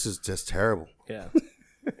 oh, this is just terrible. Yeah,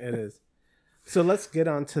 it is. So let's get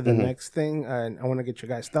on to the next thing, and I want to get your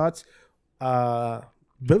guys' thoughts.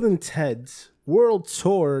 Bill and Ted's World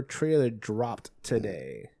Tour trailer dropped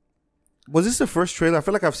today. Was this the first trailer? I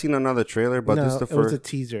feel like I've seen another trailer, but no, this is the it was a first.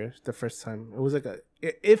 teaser. The first time it was like a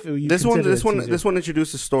if you This consider it a teaser. this one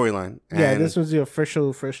introduced the storyline. Yeah, and this was the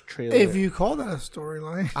official first trailer. If you call that a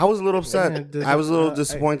storyline, I was a little upset. Yeah, I was a little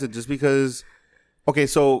disappointed just because. Okay,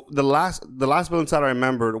 so the last Bill and Ted I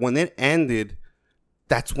remembered when it ended,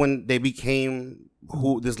 that's when they became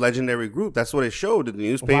this legendary group. That's what it showed in the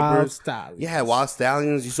newspapers. Wild Stallions. Yeah, Wild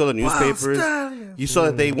Stallions. You saw the newspapers. You saw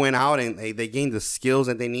that they went out and they gained the skills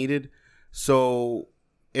that they needed. So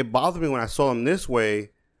it bothered me when I saw them this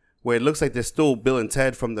way, where it looks like they're still Bill and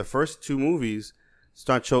Ted from the first two movies,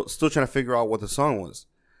 still trying to figure out what the song was.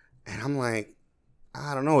 And I'm like,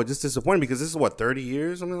 I don't know. It's just disappointing because this is what, 30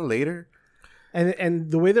 years something later? And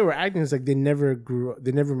the way they were acting is like they never grew.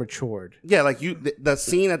 They never matured. Yeah, like the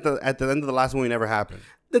scene at the end of the last movie never happened.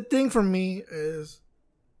 the thing for me is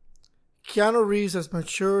Keanu Reeves has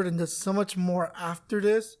matured and does so much more after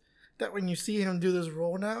this that when you see him do this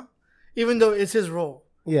role now, even though it's his role,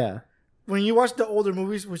 Yeah, when you watch the older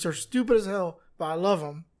movies, which are stupid as hell, but I love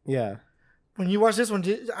them. yeah. When you watch this one,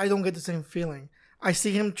 I don't get the same feeling. I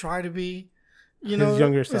see him try to be, his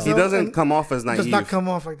younger self. He doesn't and come off as it naive. does not come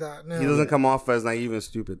off like that. No. He doesn't come off as naive and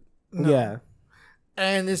stupid. No. Yeah.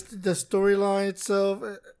 And it's the storyline itself.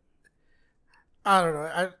 I don't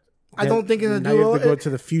know. I don't think in a now you duo. have to go to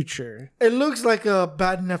the future. It looks like a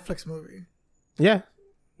bad Netflix movie. Yeah,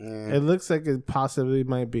 Yeah. it looks like it possibly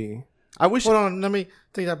might be. I wish. Hold on, let me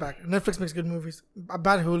take that back. Netflix makes good movies. A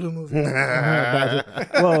bad Hulu movie.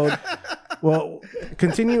 well,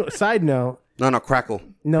 continue. Side note. No, Crackle.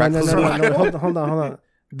 No. Crackle's Hold on.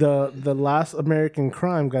 The Last American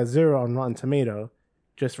Crime got 0 on Rotten Tomato,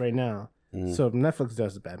 just right now. So Netflix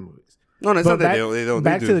does bad movies. No, it's But not that they don't.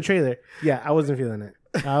 back they to do. the trailer. Yeah, I wasn't feeling it.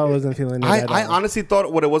 I wasn't feeling it. at I all. honestly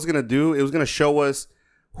thought what it was gonna do, it was gonna show us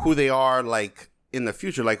who they are, like in the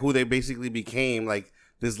future, like who they basically became, like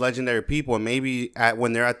this legendary people, and maybe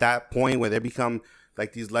when they're at that point where they become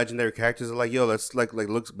like these legendary characters, are like, yo, let's like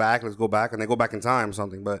looks back, let's go back, and they go back in time or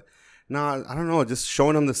something. But no, I don't know, just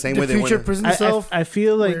showing them the same way The they future went. presents itself. I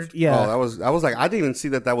feel like Weird. yeah. Oh, I was like, I didn't even see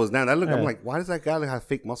that was them. I'm Yeah. like, why does that guy have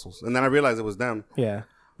fake muscles? And then I realized it was them. Yeah.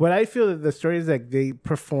 But I feel that the story is like they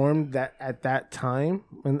performed that at that time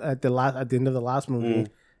at the end of the last movie,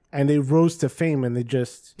 and they rose to fame, and they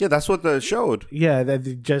just Yeah, that's what the showed. that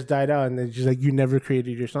they just died out, and they're just like you never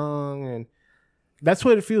created your song, and that's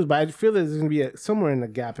what it feels. But I feel there's gonna be somewhere in the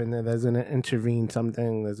gap in there that's gonna intervene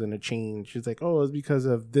something that's gonna change. It's like it's because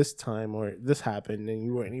of this time or this happened, and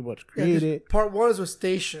you weren't able to Yeah, create 'cause it. Part 1 is with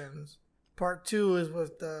Stations. Part 2 is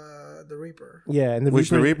with the Reaper. Yeah, and the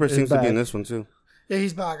Reaper is seems to be in back. this one too. Yeah,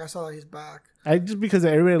 he's back. I saw that he's back. I just because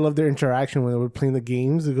everybody loved their interaction when they were playing the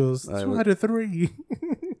games. It goes 2 out of 3.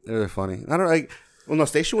 They're funny. I don't like. Well, no,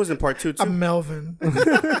 Station was in part 2 too. I'm Melvin.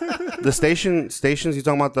 The stations. You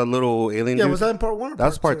talking about the little alien? Yeah, dude? was that in part 1 or That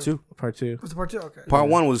was part 2? 2. Part 2. Was it part 2? Okay. Part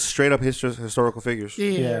 1 was straight up historical figures. Yeah,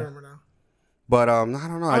 Yeah. I remember now. But I don't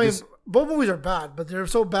know. I mean, both movies are bad, but they're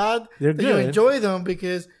so bad They're that you good. enjoy them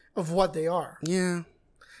because of what they are. yeah.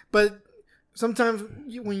 But sometimes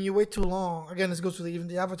when you wait too long, again, this goes to even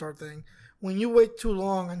the Avatar thing. When you wait too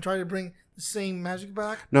long and try to bring the same magic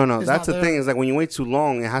back, No, it's that's not the there. thing. Is like when you wait too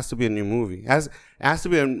long, it has to be a new movie. It has to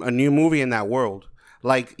be a new movie in that world.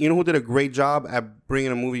 Like, you know who did a great job at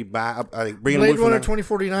bringing a movie back? Bringing a Blade movie Runner from that-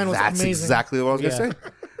 2049 was That's amazing. exactly what I was Yeah. gonna say.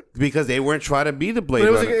 Because they weren't trying to be the Blade But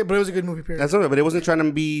it was Runner. but it was a good movie. Period. That's okay, but it wasn't trying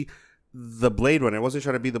to be the Blade Runner. It wasn't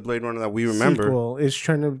trying to be the Blade Runner that we remember. Sequel is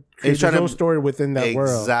trying to create trying its to- own story within that world.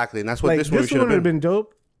 Exactly, and that's what Like this movie this should one would have have been. been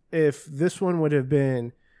dope if this one would have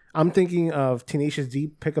been. I'm thinking of Tenacious D,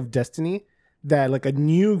 Pick of Destiny, that like a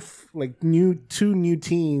new two new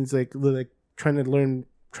teens like trying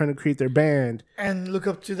to create their band, and look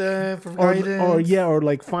up to them for or guidance. or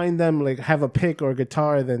like find them like have a pick or a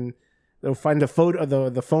guitar, then they'll find the photo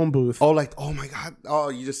the phone booth. Oh my god! Oh,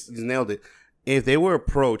 you just nailed it. If they were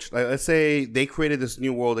approached, like let's say they created this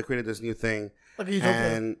new world, they created this new thing, Like a utopia.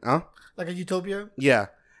 and Like a utopia. yeah,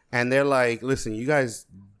 and they're like, "Listen, you guys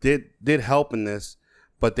did help in this,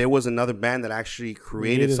 but there was another band that actually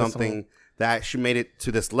created something that actually made it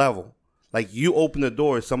to this level. Like you opened the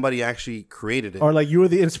door, somebody actually created it, or like you were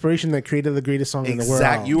the inspiration that created the greatest song in the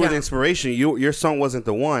world. You were the inspiration. Your song wasn't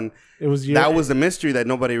the one. It was that was the mystery that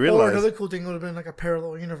nobody realized. Or another cool thing would have been like a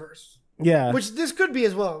parallel universe. Yeah, which this could be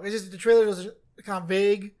as well. It's just the trailer was kind of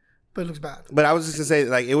vague, but it looks bad. But I was just gonna say,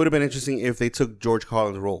 like, it would have been interesting if they took George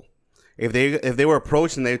Carlin's role. If they were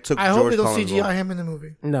approached and they took George Carlin's role. I hope they don't CGI him in the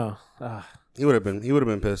movie. No, he would have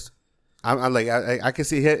been pissed. I can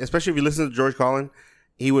see it, especially if you listen to George Carlin,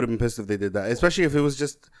 he would have been pissed if they did that. Especially if it was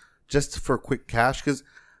just for quick cash. Because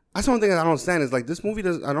that's one thing that I don't understand is like this movie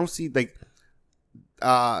does. I don't see like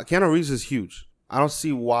Keanu Reeves is huge. I don't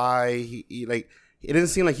see why he like. It didn't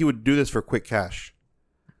seem like he would do this for quick cash.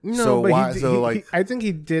 No, so but why? I think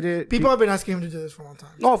he did it. People have been asking him to do this for a long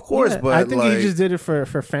time. No, of course, but I think he just did it for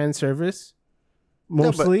fan service,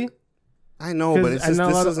 mostly. Yeah, I know, but it's just,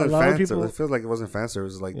 this isn't fan service. It feels like it wasn't fan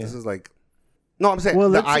service. Like this is like, no, I'm saying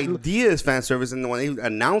the idea is fan service, and when they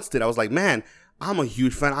announced it, I was like, man, I'm a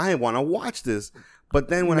huge fan. I want to watch this. But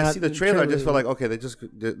then when I see the trailer, I just feel like, okay,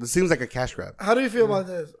 it seems like a cash grab. How do you feel about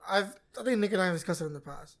this? I think Nick and I have discussed it in the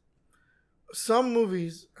past. Some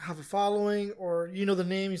movies have a following, or you know the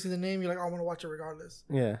name, you see the name, you're like, oh, I want to watch it regardless.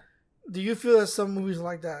 Yeah. Do you feel that some movies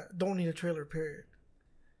like that don't need a trailer, period?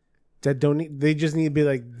 That don't need, they just need to be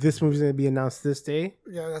like, this movie's going to be announced this day?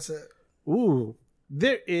 Yeah, that's it. Ooh.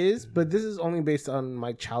 There is, but this is only based on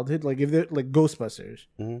my childhood. Like, if they're like Ghostbusters.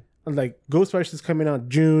 Mm-hmm. Like, Ghostbusters is coming out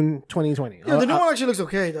June 2020. Yeah, the new one actually looks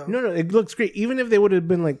okay, though. No, it looks great. Even if they would have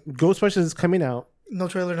been like, Ghostbusters is coming out. No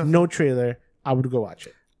trailer, nothing. No trailer. I would go watch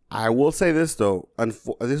it. I will say this though, this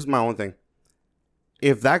is my own thing.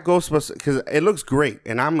 If that Ghostbusters, because it looks great,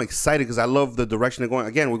 and I'm excited because I love the direction they're going.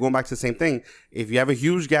 Again, we're going back to the same thing. If you have a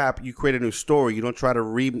huge gap, you create a new story. You don't try to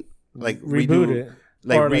reboot it,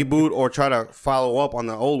 reboot or try to follow up on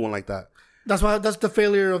the old one like that. That's the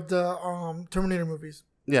failure of the Terminator movies.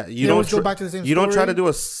 Yeah, you don't go back to the same. You story. don't try to do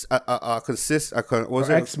a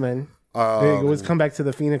X-Men. It was come back to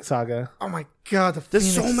the Phoenix Saga. Oh my god!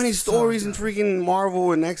 There's so many stories in freaking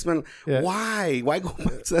Marvel and X-Men. Yeah. Why go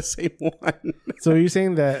back to that same one? So you're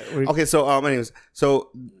saying that? Okay, so anyways, so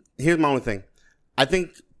here's my only thing. I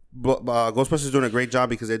think Ghostbusters is doing a great job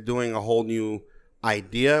because they're doing a whole new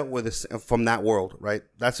idea from that world, right?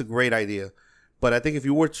 That's a great idea. But I think if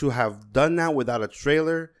you were to have done that without a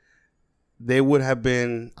trailer, there would have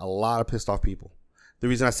been a lot of pissed off people. The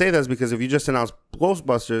reason I say that is because if you just announced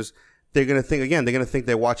Ghostbusters, they're gonna think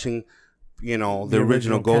they're watching, the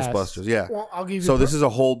original Ghostbusters. Yeah. Well, I'll give you. So this is a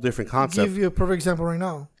whole different concept. I'll give you a perfect example right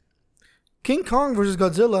now. King Kong versus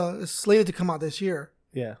Godzilla is slated to come out this year.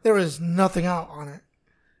 Yeah. There is nothing out on it.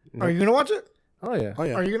 Are you gonna watch it? Oh yeah.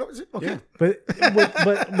 Are you gonna? Okay. Yeah.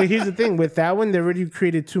 But here's the thing. With that one, they already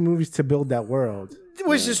created 2 movies to build that world.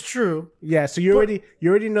 Which is true. Yeah, so you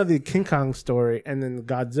already know the King Kong story, and then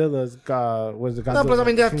Godzilla's was the Godzilla. No, but I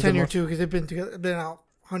mean they have tenure too because they've been out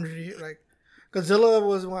 100 years. Like Godzilla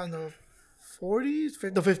was in the 40s,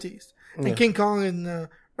 the 50s, and King Kong in the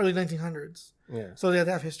early 1900s. Yeah, so they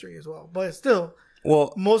have history as well. But still,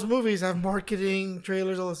 most movies have marketing,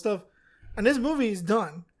 trailers, all this stuff, and this movie is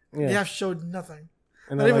done. Yeah. They have showed nothing.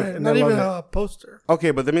 Not even a poster. Okay,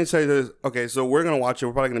 but let me say this. Okay, so we're gonna watch it.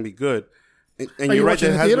 We're probably gonna be good. And are you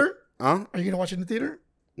watching in the theater? Huh? Are you gonna watch it in the theater?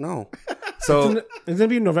 No. So it's gonna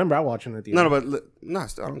be in November. I'll watch it in the theater.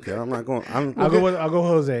 I don't care. I'm not going. I'll go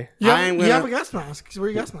Jose. You have a gas mask. Wear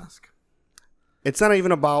your gas mask. It's not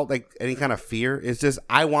even about like any kind of fear. It's just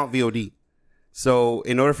I want VOD. So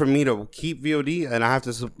in order for me to keep VOD, and I have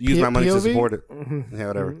to use my money to support it. Yeah,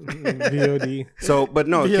 whatever. VOD. So, but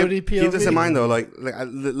no, VOD, keep this in mind though. Like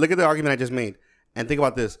look at the argument I just made, and think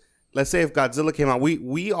about this. Let's say if Godzilla came out,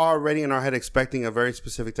 we are already in our head expecting a very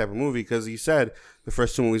specific type of movie because you said the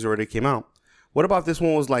first 2 movies already came out. What about if this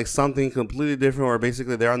one was like something completely different, or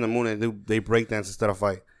basically they're on the moon and they break dance instead of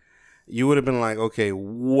fight? You would have been like, okay,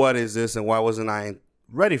 what is this, and why wasn't I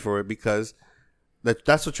ready for it? Because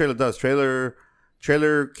that's what trailer does. Trailer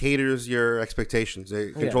caters your expectations.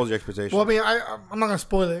 It controls your expectations. Well, I mean, I'm not gonna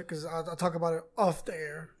spoil it because I'll talk about it off the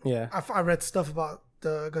air. Yeah, I read stuff about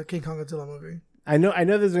the King Kong Godzilla movie. I know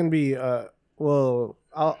there's gonna be it's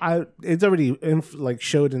already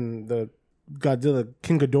showed in the Godzilla.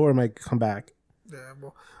 King Ghidorah might come back. Yeah,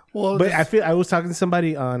 but I was talking to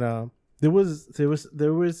somebody on there was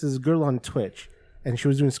this girl on Twitch, and she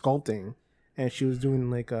was doing sculpting, and she was doing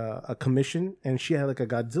like a commission, and she had like a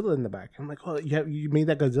Godzilla in the back. I'm like, oh, you made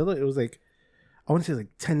that Godzilla? It was like, I want to say like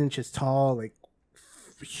 10 inches tall, like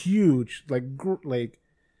huge, like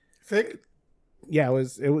thick. yeah, it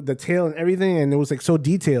was the tail and everything, and it was like so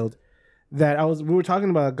detailed that we were talking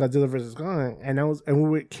about Godzilla versus Kong,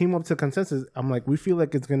 and we came up to consensus. I'm like, we feel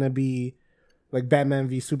like it's gonna be like Batman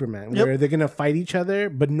v Superman, where they're gonna fight each other,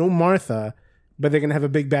 but no Martha, but they're gonna have a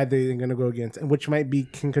big bad they're gonna go against, and which might be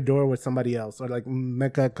King Ghidorah with somebody else, or like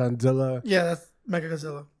Mecha Godzilla. Yeah, that's Mecha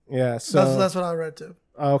Godzilla. Yeah, so that's what I read too.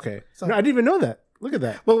 Oh, okay, So, no, I didn't even know that. Look at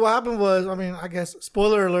that. But what happened was, I mean, I guess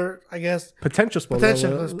spoiler alert. I guess Potential spoiler.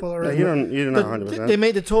 potential spoiler alert. You're not 100%. They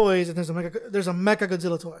made the toys, and there's a Mecha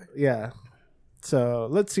Godzilla toy. Yeah. So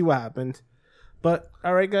let's see what happened. But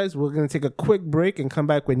all right, guys, we're gonna take a quick break and come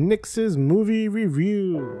back with Nix's movie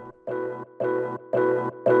review.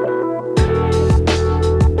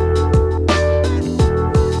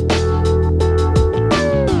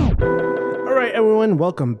 All right, everyone,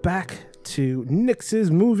 welcome back to Nix's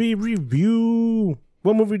movie review.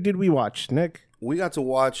 What movie did we watch, Nick? We got to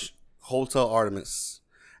watch Hotel Artemis,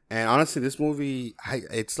 and honestly, this movie,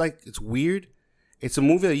 it's weird. It's a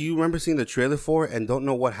movie that you remember seeing the trailer for and don't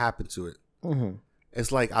know what happened to it. Mm-hmm.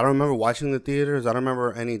 It's like, I don't remember watching the theaters. I don't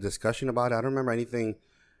remember any discussion about it. I don't remember anything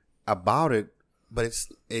about it. But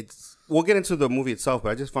it's. We'll get into the movie itself. But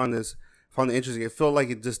I just found it interesting. It felt like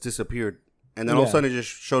it just disappeared, and then all of a sudden it just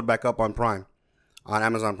showed back up on Prime, on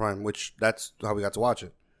Amazon Prime, which that's how we got to watch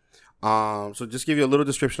it. So just give you a little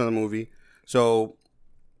description of the movie. So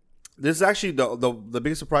this is actually the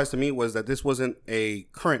biggest surprise to me was that this wasn't a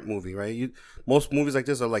current movie, right? Most movies like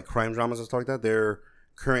this are like crime dramas and stuff like that. They're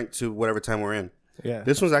current to whatever time we're in. Yeah.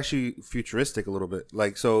 This one's actually futuristic a little bit.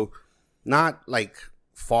 Like, so not like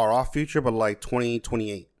far off future, but like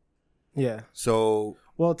 2028. Yeah. So.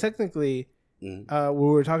 Well, technically, what we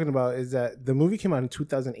were talking about is that the movie came out in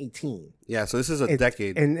 2018. Yeah, so this is a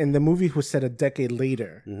decade. And the movie was set a decade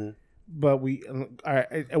later. Mm-hmm. But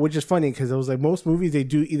which is funny because it was like most movies, they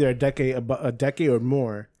do either a decade or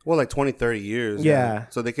more. Well, like 20, 30 years. Yeah.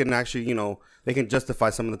 Right? So they can actually, they can justify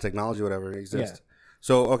some of the technology, whatever exists. Yeah.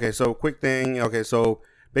 So, okay, so quick thing. Okay, so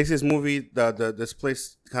basically this movie, this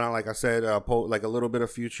place, kind of like I said, like a little bit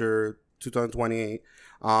of future, 2028.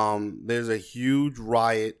 There's a huge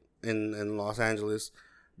riot in Los Angeles,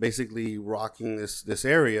 basically rocking this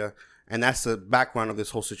area, and that's the background of this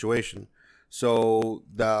whole situation. So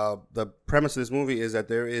the premise of this movie is that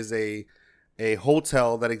there is a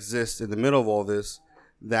hotel that exists in the middle of all this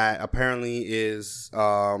that apparently is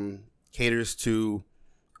caters to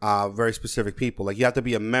very specific people. Like you have to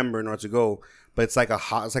be a member in order to go, but it's like a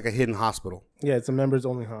hidden hospital. Yeah, it's a members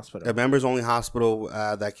only hospital. A members only hospital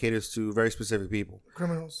that caters to very specific people.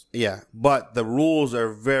 Criminals. Yeah, but the rules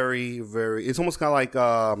are very, very. It's almost kind of like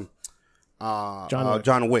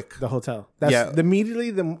John Wick. The hotel. That's immediately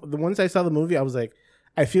the once I saw the movie, I was like,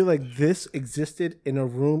 I feel like this existed in a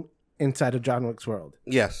room inside of John Wick's world.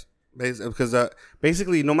 Yes, because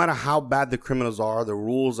basically, no matter how bad the criminals are, the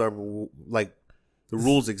rules are like the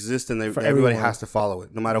rules exist, and everybody has to follow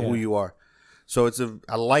it, no matter who you are. So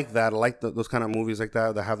I like that. I like those kind of movies like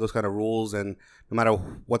that have those kind of rules, and no matter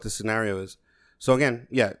what the scenario is. So again,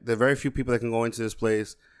 there are very few people that can go into this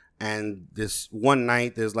place. And this one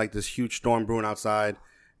night, there's like this huge storm brewing outside,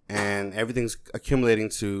 and everything's accumulating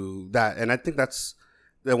to that. And I think that's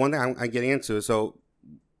the one thing I'm getting into. So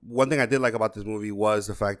one thing I did like about this movie was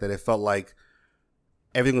the fact that it felt like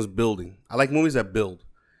everything was building. I like movies that build.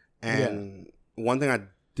 And one thing I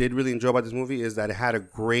did really enjoy about this movie is that it had a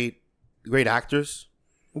great actors.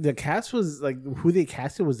 The cast was like, who they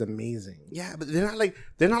casted was amazing. Yeah, but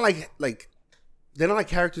they're not like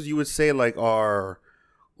characters you would say like are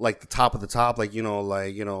like the top of the top, like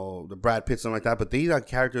the Brad Pitt, something like that. But these are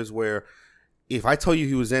characters where if I tell you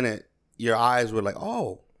he was in it, your eyes were like,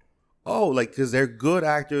 oh, like, because they're good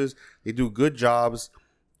actors, they do good jobs,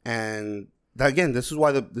 and that, again, this is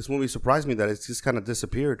why this movie surprised me that it's just kind of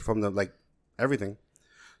disappeared from the like everything.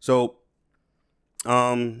 So,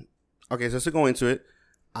 okay, so just to go into it,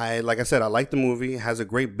 like I said, I like the movie. It has a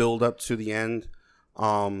great build up to the end.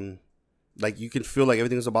 Like you can feel like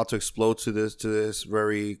everything's about to explode to this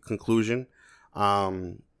very conclusion.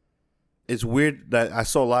 It's weird that I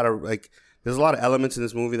saw a lot of there's a lot of elements in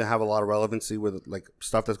this movie that have a lot of relevancy with like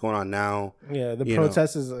stuff that's going on now. Yeah, the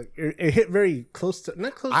protest is like it hit very close to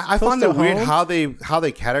not close. I found it weird how they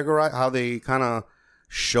categorize, how they kind of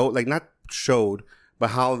showed, like not showed,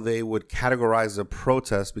 but how they would categorize the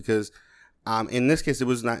protest, because in this case it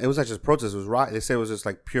was not just protest, it was riot. They said it was just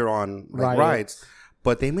like pure on like riots.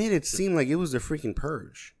 But they made it seem like it was the freaking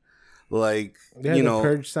purge, like the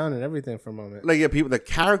purge sound and everything for a moment. Like the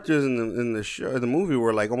characters in the show, the movie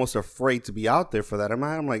were like almost afraid to be out there for that.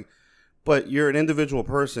 I'm like, but you're an individual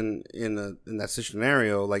person in that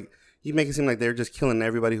scenario. Like you make it seem like they're just killing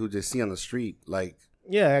everybody who they see on the street. Like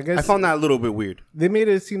Yeah, I guess I found that a little bit weird. they made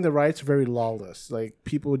it seem the riots very lawless. Like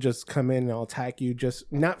people just come in and attack you,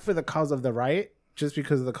 just not for the cause of the riot, just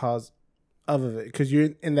because of the cause of it. Because you're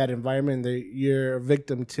in that environment, that you're a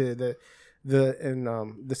victim to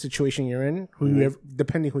the situation you're in,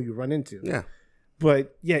 depending who you run into. Yeah.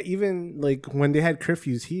 But yeah, even like when they had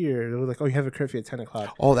curfews here, they were like, "Oh, you have a curfew at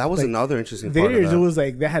 10:00." Oh, that was Like, another interesting part of Theirs, that. it was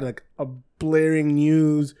like they had like a blaring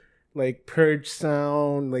news, like purge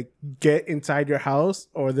sound, like get inside your house,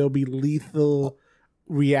 or there'll be lethal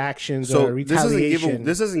reactions or So retaliation.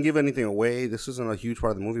 this doesn't give anything away. This isn't a huge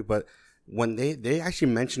part of the movie, but when they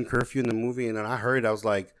actually mentioned curfew in the movie, and then I heard, I was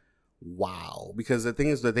like, wow, because the thing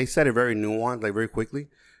is that they said it very nuanced, like very quickly,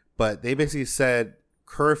 but they basically said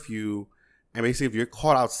curfew, and basically if you're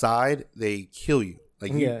caught outside, they kill you.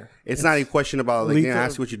 Like it's not a question about like they didn't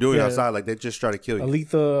ask you what you're doing outside, like they just try to kill you. a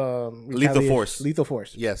lethal force. Lethal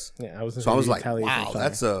force. Yes. Yeah, I was. So I was like, wow,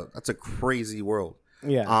 that's a crazy world.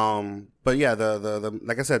 Yeah. But yeah, the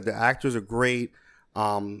like I said, the actors are great.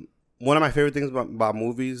 One of my favorite things about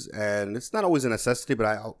movies, and it's not always a necessity,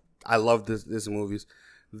 but I love this movies,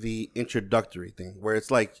 the introductory thing, where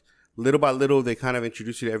it's like little by little they kind of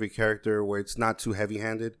introduce you to every character, where it's not too heavy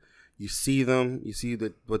handed. You see them, you see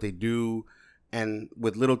what they do, and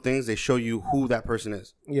with little things they show you who that person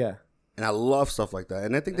is. Yeah. And I love stuff like that,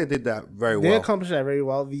 and I think they did that very well. They accomplished that very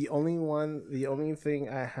well. The only thing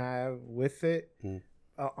I have with it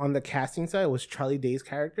on the casting side was Charlie Day's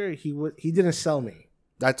character. He didn't sell me.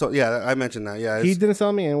 I mentioned that. Yeah, He didn't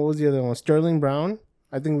sell me. And what was the other one? Sterling Brown.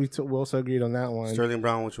 I think we also agreed on that one. Sterling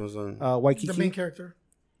Brown, which was on Waikiki. The main character.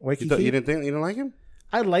 Waikiki. You didn't like him?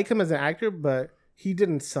 I like him as an actor, but he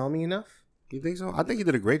didn't sell me enough. You think so? I think he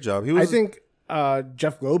did a great job. I think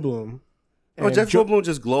Jeff Goldblum. Jeff Goldblum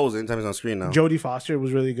just glows anytime he's on screen now. Jodie Foster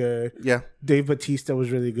was really good. Yeah. Dave Bautista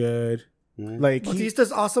was really good. Mm-hmm. Like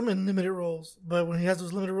Bautista's awesome in limited roles, but when he has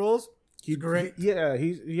those limited roles, he's great.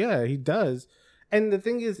 He does. And the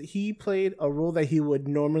thing is, he played a role that he would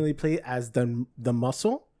normally play as the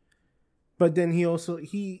muscle, but then he also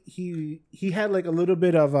he had like a little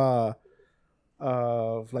bit of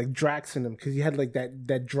like Drax in him, because he had like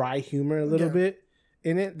that dry humor a little bit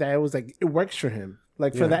in it that was like it works for him.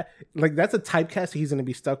 Like for that, like that's a typecast he's gonna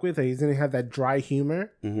be stuck with. He's gonna have that dry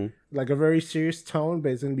humor, like a very serious tone,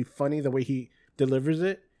 but it's gonna be funny the way he delivers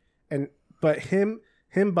it. But him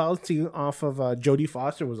bouncing off of Jodie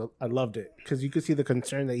Foster I loved it, because you could see the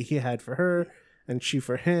concern that he had for her and she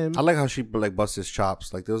for him. I like how she like busts his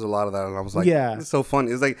chops. Like there was a lot of that, and I was like, it's so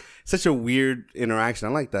funny. It's like such a weird interaction.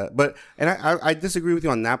 I like that, but I disagree with you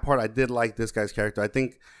on that part. I did like this guy's character. I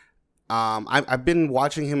think I've been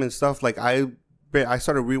watching him and stuff. Like I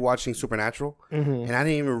started rewatching Supernatural, and I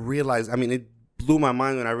didn't even realize. I mean, it blew my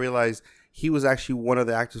mind when I realized he was actually one of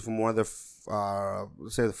the actors from one of the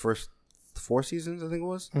let's say the first 4 seasons, I think it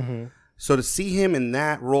was. So to see him in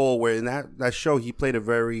that role, where in that show he played a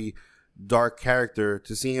very dark character,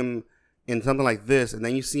 to see him in something like this, and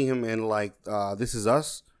then you see him in like This Is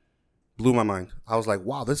Us, blew my mind. I was like,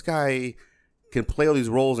 wow, this guy can play all these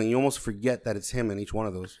roles, and you almost forget that it's him in each one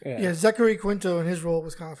of those. Yeah, Zachary Quinto in his role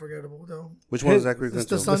was kind of forgettable though. Which one is Zachary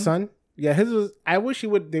Quinto? The son. Yeah, his was. I wish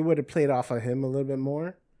they would have played off of him a little bit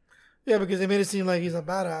more. Yeah, because they made it seem like he's a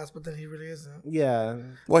badass, but then he really isn't. Yeah.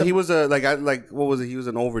 Well, he was what was it? He was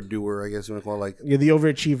an overdoer, I guess you would call it. The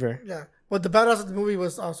overachiever. Yeah. But the badass of the movie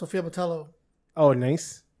was Sophia Botello. Oh,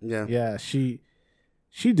 nice. Yeah. Yeah, she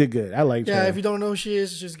did good. I liked her. Yeah, if you don't know who she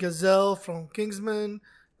is, she's Gazelle from Kingsman,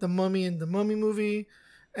 The Mummy and the Mummy movie,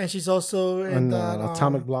 and she's also in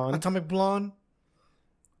Atomic Blonde. Atomic Blonde.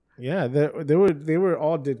 Yeah, they were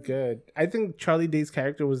all did good. I think Charlie Day's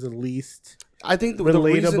character was the least I think the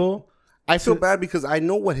relatable. reason, I feel bad because I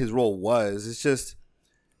know what his role was. It's just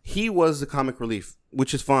he was the comic relief,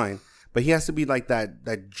 which is fine, but he has to be like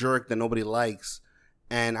that jerk that nobody likes,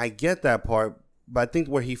 and I get that part. But I think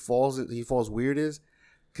where he falls weird is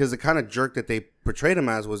because the kind of jerk that they portrayed him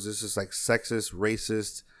as was just like sexist,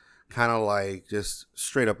 racist, kind of like just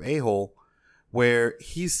straight up a-hole, where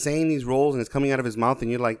he's saying these roles and it's coming out of his mouth,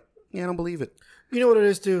 and you're like, yeah, I don't believe it. You know what it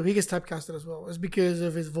is too? He gets typecasted as well. It's because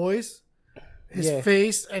of his voice, his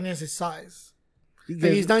face, and his size.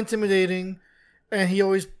 He's not intimidating, and he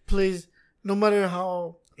always plays. No matter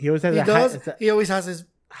how he always has he always has his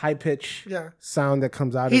high pitch Yeah. sound that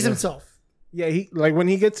comes out. He's of him. himself. Yeah, he like when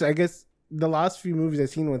he gets. I guess the last few movies I've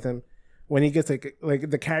seen with him, when he gets like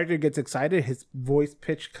the character gets excited, his voice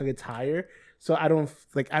pitch gets higher. So I don't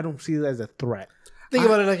see it as a threat. Think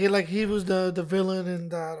about it, like he was the villain in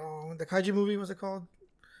that the kaiju movie. What's it called?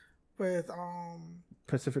 With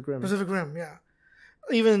Pacific Rim. Pacific Rim, yeah.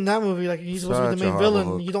 Even in that movie, like he's supposed to be the main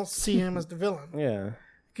villain. You don't see him as the villain. Yeah.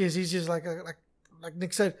 Because he's just like like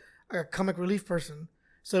Nick said, a comic relief person.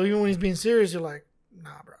 So even when he's being serious, you're like,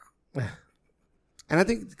 nah, bro. And I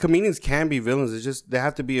think comedians can be villains. It's just they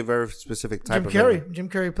have to be a very specific type of villain. Jim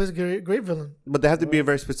Carrey plays a great villain. But they have to be a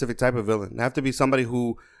very specific type of villain. They have to be somebody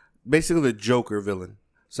who, basically the Joker villain.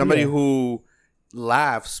 Somebody who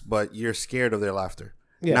laughs, but you're scared of their laughter.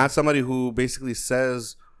 Yeah. Not somebody who basically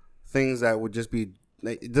says things that would just be,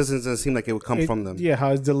 it doesn't seem like it would come from them. Yeah,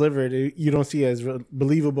 how it's delivered, you don't see it as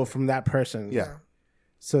believable from that person. Yeah.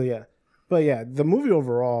 So, yeah. But, yeah, the movie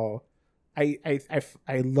overall, I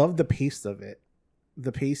love the pace of it.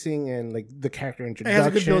 The pacing and like the character introduction. It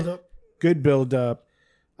has a good build up.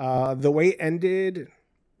 The way it ended,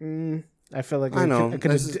 I felt like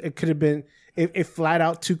it could have been it flat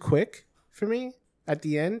out too quick for me at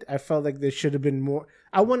the end. I felt like there should have been more.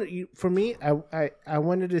 I wanted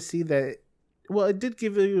to see that. Well, it did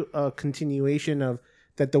give you a continuation of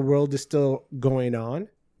that the world is still going on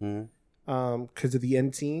because of the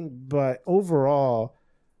end scene. But overall,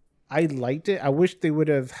 I liked it. I wish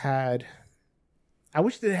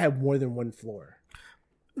they had more than one floor.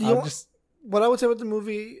 What I would say with the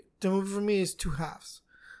movie for me is two halves.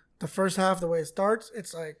 The first half, the way it starts,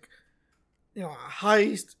 it's like, a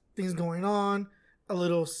heist, things going on, a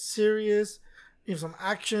little serious, some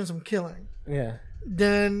action, some killing. Yeah.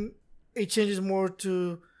 Then it changes more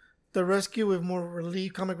to the rescue with more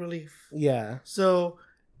comic relief. Yeah. So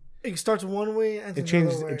it starts one way and it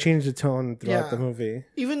changed the tone throughout the movie.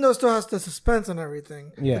 Even though it still has the suspense and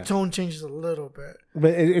everything, the tone changes a little bit.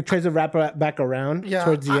 But it tries to wrap back around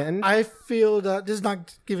towards the end. I feel that this is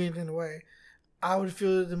not giving anything away. I would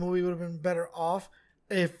feel that the movie would have been better off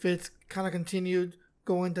if it's kind of continued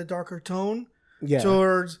going the darker tone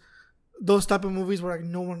towards those type of movies where like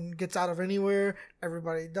no one gets out of anywhere,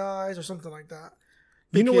 everybody dies or something like that.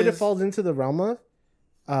 You know what it falls into the realm of?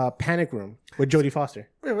 Panic Room with Jodie Foster.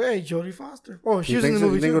 Wait, Jodie Foster. Oh, she was in the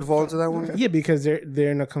movie. You think it would fall into that one? Yeah, because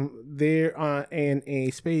they're in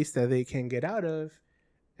a space that they can't get out of,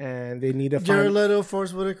 and they need to find Jared Leto,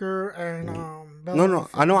 Forrest Whitaker, and Bella.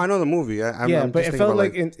 No, I know the movie. I'm but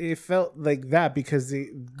it felt like that because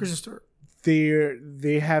Kristen Stewart.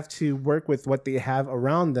 They have to work with what they have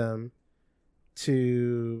around them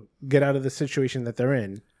to get out of the situation that they're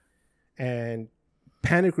in, and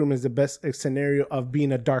Panic Room is the best scenario of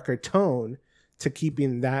being a darker tone to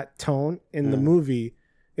keeping that tone in the movie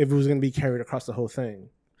if it was going to be carried across the whole thing.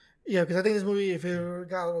 Yeah, because I think this movie, if it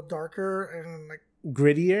got a little darker and like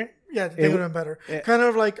grittier, yeah, they would have been better. Kind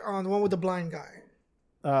of like on the one with the blind guy.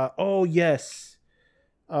 Oh yes,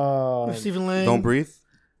 with Stephen Lang. Don't Breathe.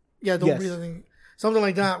 Yeah, Don't Breathe. I think something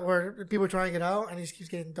like that where people are trying to get out and it just keeps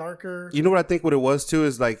getting darker. You know what I think what it was too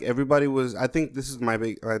is like everybody was. I think this is my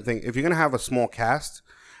big thing. If you're gonna have a small cast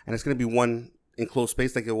and it's gonna be one enclosed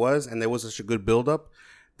space like it was, and there was such a good build up,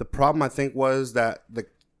 the problem I think was that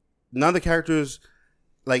none of the characters,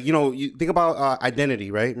 like you think about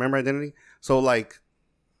Identity, right? Remember Identity? So like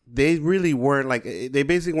they really weren't like they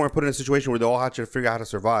basically weren't put in a situation where they all had to figure out how to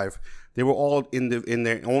survive. They were all in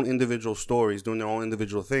their own individual stories, doing their own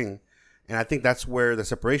individual thing. And I think that's where the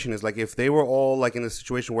separation is. Like, if they were all, like, in a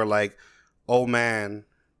situation where, like, oh, man,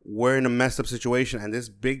 we're in a messed up situation and this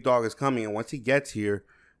big dog is coming, and once he gets here,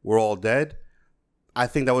 we're all dead, I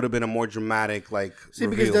think that would have been a more dramatic, like,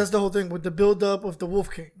 reveal. Because that's the whole thing with the build-up of the Wolf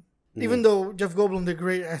King. Mm-hmm. Even though Jeff Goldblum did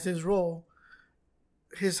great as his role,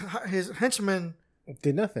 his henchmen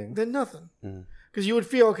did nothing. Because you would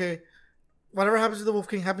feel, okay, whatever happens to the Wolf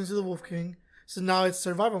King happens to the Wolf King. So now it's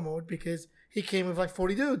survival mode because he came with, like,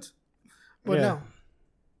 40 dudes. But no.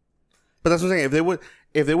 But that's what I'm saying.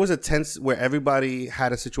 If there was a tense where everybody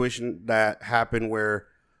had a situation that happened where,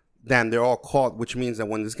 damn, they're all caught, which means that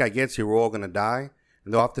when this guy gets here, we're all gonna die,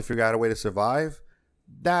 and they'll have to figure out a way to survive.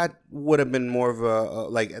 That would have been more of a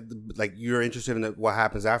like you're interested in what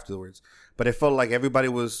happens afterwards. But it felt like everybody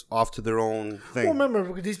was off to their own thing. Well, remember,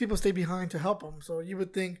 because these people stayed behind to help him, so you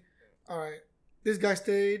would think, all right, this guy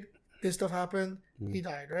stayed, this stuff happened, he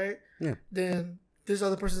died, right? Yeah. Then this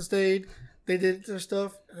other person stayed. They did their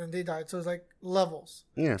stuff and then they died. So it's like levels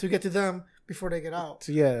to get to them before they get out.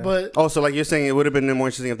 Yeah. But also, like you're saying, it would have been more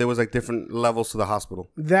interesting if there was like different levels to the hospital.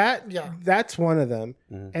 That's one of them.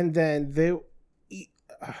 Mm-hmm. And then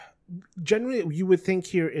generally you would think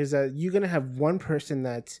here is that you're going to have one person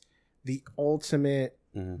that's the ultimate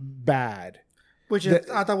bad. Which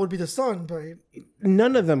I thought would be the son, but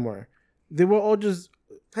none of them were. They were all just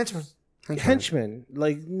henchmen.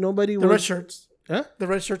 Like nobody was. The red shirts. Huh? The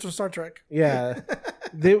red shirts from Star Trek. Yeah.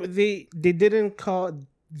 they didn't call.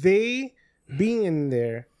 They being in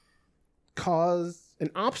there caused an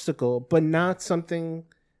obstacle, but not something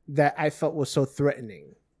that I felt was so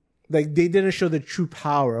threatening. Like they didn't show the true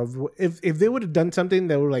power of if they would have done something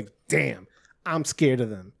that were like, damn, I'm scared of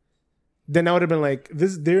them. Then I would have been like,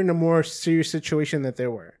 they're in a more serious situation that they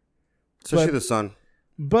were. Especially the son.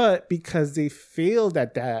 But because they failed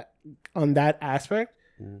at that on that aspect,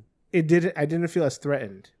 I didn't feel as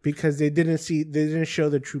threatened because they didn't show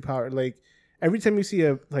the true power. Like every time you see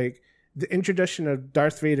the introduction of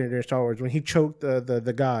Darth Vader in Star Wars, when he choked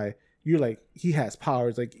the guy, you're like, he has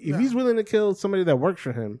powers. Like if he's willing to kill somebody that works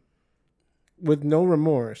for him with no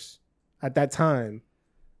remorse at that time,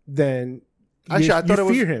 then actually I thought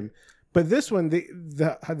you fear him. But this one,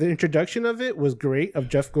 the introduction of it was great, of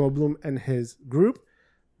Jeff Goldblum and his group,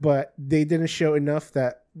 but they didn't show enough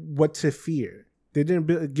that what to fear. They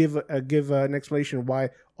didn't give an explanation why.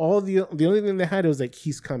 The only thing they had was like,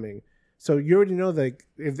 he's coming. So you already know that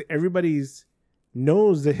if everybody's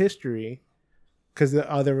knows the history, because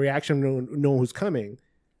the reaction know who's coming,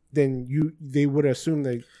 then they would assume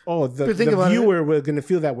that the viewer was going to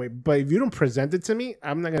feel that way. But if you don't present it to me,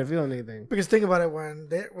 I'm not going to feel anything. Because think about it,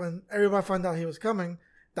 when everybody found out he was coming,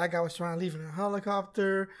 that guy was trying to leave in a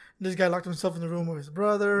helicopter. This guy locked himself in the room with his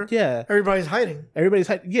brother. Yeah, everybody's hiding.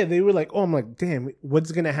 Yeah, they were like, oh, I'm like, damn,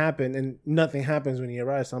 what's going to happen? And nothing happens when he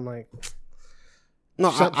arrives. So I'm like,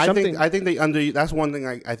 no, I think they that's one thing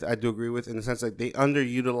I do agree with, in the sense that they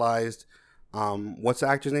underutilized. What's the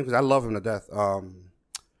actor's name? Because I love him to death.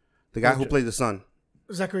 The guy who played the son.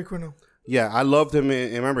 Zachary Quino. Yeah, I loved him.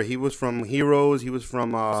 And remember, he was from Heroes. He was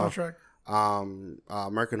from Star Trek.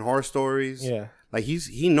 American Horror Stories. Yeah. Like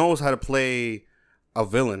he knows how to play a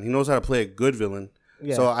villain. He knows how to play a good villain.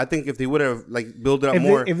 Yeah. So I think if they would have built it up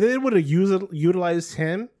more. If they would have utilized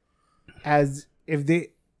him as if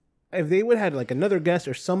they would have had another guest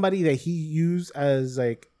or somebody that he used as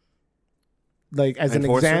as an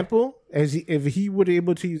example, if he would be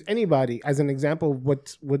able to use anybody as an example of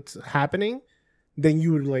what's happening, then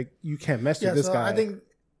you would you can't mess with this guy. I think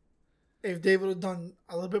if they would have done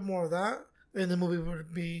a little bit more of that, then the movie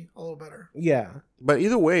would be a little better. Yeah, but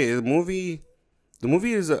either way, the movie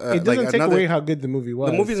is it doesn't take away how good the movie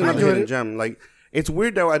was. The movie is another hidden gem. It's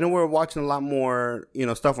weird though. I know we're watching a lot more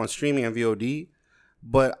stuff on streaming and VOD,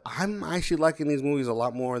 but I'm actually liking these movies a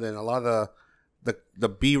lot more than a lot of the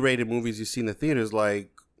B-rated movies you see in the theaters, like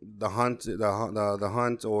The Hunt, the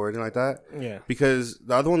Hunt, or anything like that. Yeah. Because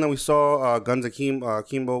the other one that we saw, Guns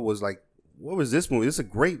Akimbo, was like, what was this movie? This is a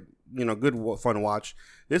great, good fun watch.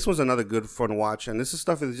 This was another good fun watch, and this is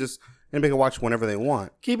stuff that just anybody can watch whenever they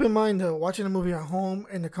want. Keep in mind though, watching a movie at home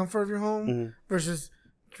in the comfort of your home versus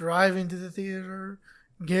driving to the theater,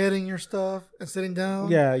 getting your stuff and sitting down.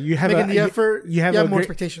 Yeah, you have making the effort. You have more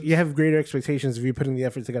expectations. You have greater expectations if you put in the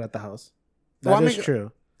effort to get out the house. That is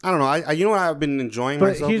true. I don't know. You know what I've been enjoying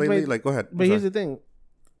myself lately? Go ahead. But here's the thing.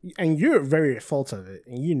 And you're very at fault of it.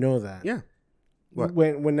 And you know that. Yeah. What?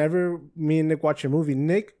 Whenever me and Nick watch a movie,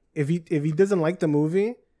 Nick, if he doesn't like the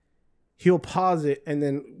movie, he'll pause it and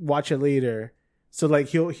then watch it later. So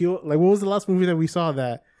he'll what was the last movie that we saw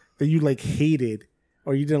that you hated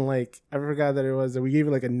or you didn't like? I forgot that it was. That we gave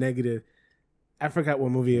it a negative. I forgot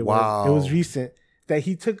what movie it was. It was recent. That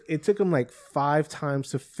it took him 5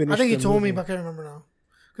 times to finish. I think he told me, but I can't remember now.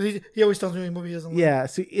 Because he always tells me a movie he doesn't like. Yeah,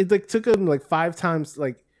 so it took him 5 times,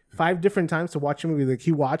 5 different times to watch a movie.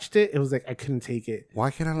 He watched it. It was I couldn't take it. Why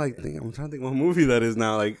can't I think? I'm trying to think what movie that is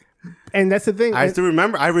now. And that's the thing. I still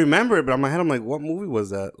remember. I remember it, but in my head, I'm like, what movie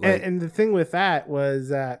was that? And the thing with that was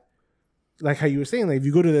that, how you were saying, if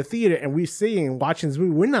you go to the theater and we're sitting and watching this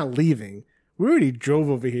movie, we're not leaving. We already drove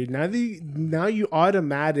over here. Now you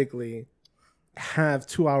automatically have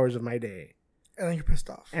 2 hours of my day, and then you're pissed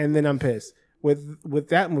off, and then I'm pissed with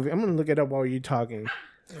that movie. I'm gonna look it up while you're talking.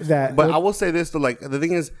 I will say this though, the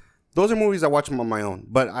thing is, those are movies I watch them on my own.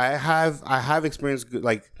 But I have experienced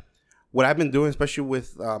what I've been doing, especially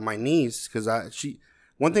with my niece, because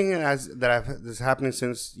one thing that's happening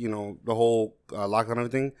since the whole lockdown and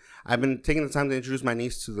everything. I've been taking the time to introduce my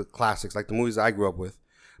niece to the classics, like the movies I grew up with.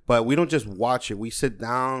 But we don't just watch it. We sit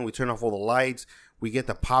down. We turn off all the lights. We get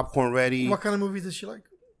the popcorn ready. What kind of movies does she like?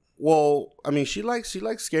 Well, I mean, she likes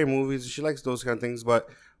scary movies. She likes those kind of things. But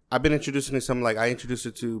I've been introducing her to some, I introduced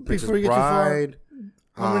her to Princess Bride.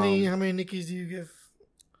 How many Nickies do you give?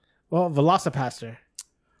 Well, Velocipaster.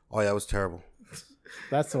 Oh, yeah, that was terrible.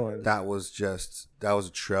 That's the one. That was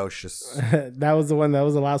atrocious. That was the one. That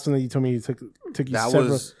was the last one that you told me you took you that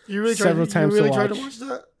several, was, you really several tried, times you really to tried watch. to watch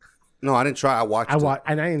that? No, I didn't try. I watched it.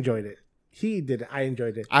 And I enjoyed it. He did. I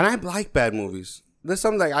enjoyed it. And I like bad movies. There's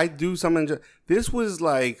something I do something. This was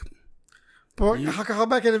But how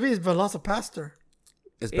bad can it be? It's Velocipaster.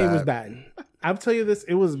 It's bad. It was bad. I'll tell you this.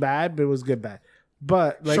 It was bad, but it was good bad.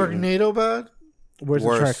 But Sharknado bad? Where's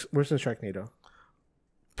the Sharknado?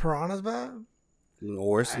 Piranha's bad?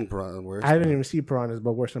 Worse than worse. I haven't even seen Piranhas,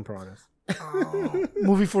 but worse than Piranhas.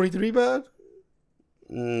 Movie 43 bad?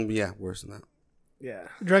 Yeah, worse than that. Yeah,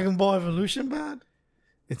 Dragon Ball Evolution bad?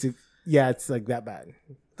 it's like that bad.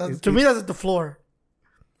 To me, that's at the floor.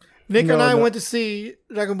 Nick No, and I no. went to see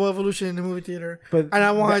Dragon Ball Evolution in the movie theater, But and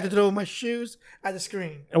I wanted to throw my shoes at the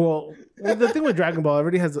screen. Well, the thing with Dragon Ball it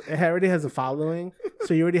already has a following,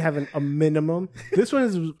 so you already have a minimum. This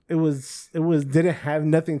one didn't have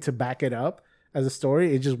nothing to back it up as a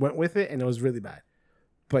story. It just went with it, and it was really bad.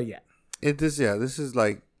 But yeah, This is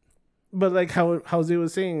like but like how Zay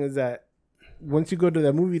was saying is that once you go to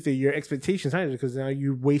that movie theater, your expectations higher because now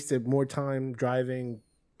you wasted more time driving,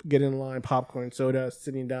 getting in line, popcorn, soda,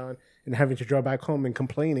 sitting down, and having to drive back home and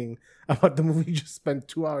complaining about the movie you just spent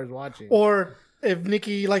 2 hours watching. Or if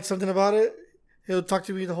Nicky liked something about it, he'll talk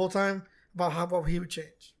to me the whole time about what he would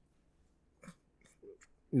change.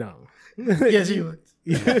 No. Yes, he would.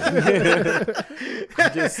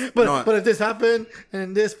 But if this happened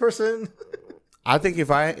and this person, I think if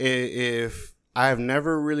I have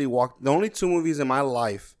never really walked, the only 2 movies in my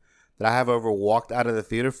life that I have ever walked out of the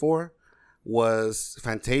theater for was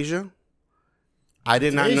Fantasia. I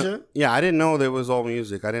did not know. Fantasia? Yeah, I didn't know there was all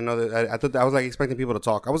music. I didn't know that. I thought I was like expecting people to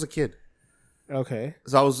talk. I was a kid, Okay.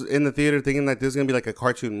 so I was in the theater thinking that this is gonna be like a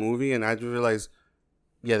cartoon movie, and I just realized,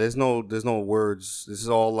 yeah, there's no words. This is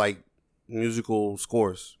all like musical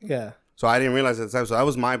scores. Yeah. So I didn't realize at the time. So that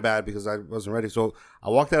was my bad because I wasn't ready. So I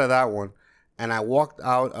walked out of that one, and I walked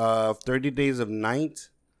out of 30 Days of Night,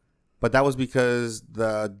 but that was because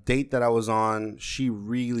the date that I was on, she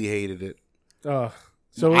really hated it. Oh.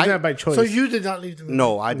 So it was not by choice. so you did not leave the movie.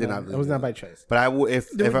 No, I did not. It was not by choice. But I would if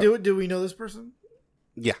Do we know this person?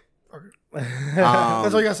 yeah. Okay. Um,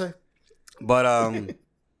 That's all you gotta say. but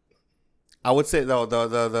I would say though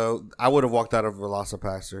the I would have walked out of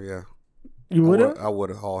Velocipaster. Yeah, You would have? I would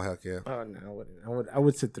have. Oh heck yeah. Oh no, I wouldn't. I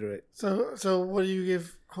would sit through it. So what do you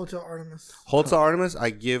give Hotel Artemis? Hotel Artemis, I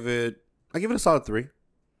give it a solid 3.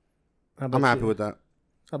 How about I'm happy you? with that.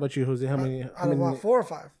 How about you, Jose? How many? Out of what, 4 or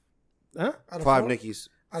 5? Huh? Out of 5 4? Nickies.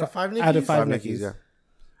 Out of 5 Nickies? Out of 5 5 Nickies. Yeah.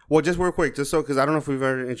 Well, just real quick, just so because I don't know if we've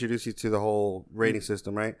ever introduced you to the whole rating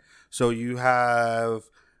system, right? So you have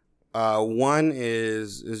 1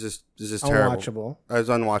 is just terrible. Unwatchable. It's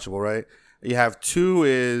unwatchable, right? You have 2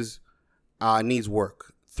 is needs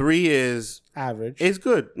work. 3 is Average. it's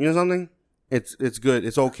good. You know something? It's good.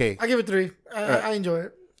 It's okay. I give it 3. I enjoy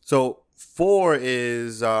it. So 4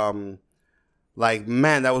 is like,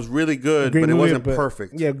 man, that was really good, Great but it movie, wasn't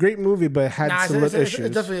perfect. Yeah, great movie, but had Nah, some it's issues.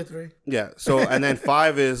 definitely a 3. Yeah. So and then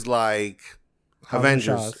 5 is like Hobbs and Avengers.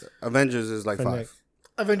 Shaws. Avengers is like For 5. Nick.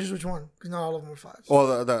 Avengers, which one? Because not all of them are 5s.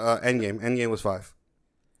 Well, the Endgame. Endgame was 5.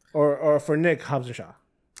 Or for Nick, Hobbs and Shaw.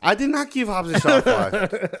 I did not give Hobbs and Shaw 5.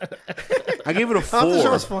 I gave it a 4. Hobbs and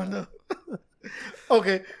Shaw's fun, though.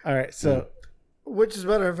 Okay. All right, so Which is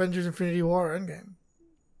better, Avengers Infinity War or Endgame?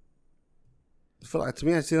 I feel like, to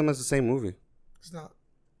me, I see them as the same movie. It's not.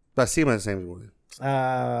 But I see them as the same movie.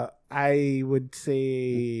 I would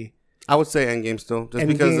say I would say Endgame still, just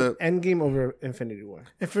because of, Endgame over Infinity War.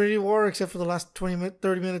 Infinity War, except for the last 30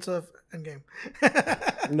 minutes of Endgame.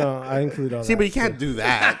 No, I include all see, that. but you can't do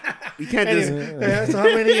that. You can't just. Yeah, so how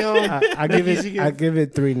many? I give Nickies you it. give? I give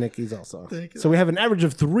it 3 Nickies also. Thank you. So we have an average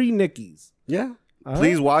of 3 Nickies. Yeah. All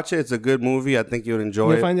Please watch it. It's a good movie. I think you'll enjoy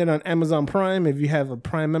You'll it. find it on Amazon Prime. If you have a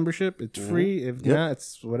Prime membership, it's free. If Yep. not,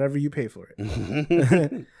 it's whatever you pay for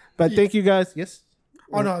it. But thank you guys. Yes.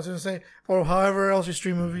 Oh, no, I was going to say, or however else you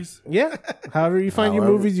stream movies. Yeah. However you find your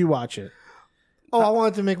However. movies, you watch it. Oh, I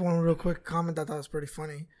wanted to make one real quick comment that I thought was pretty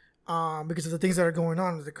funny. Because of the things that are going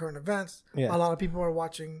on with the current events. Yeah. A lot of people are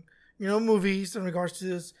watching, movies in regards to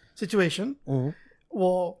this situation. Mhm.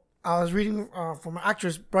 Well, I was reading from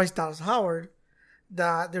actress Bryce Dallas Howard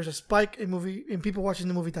that there's a spike in people watching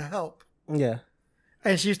the movie The Help. Yeah.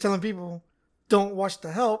 And she was telling people, don't watch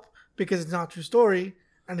The Help because it's not a true story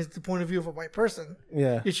and it's the point of view of a white person.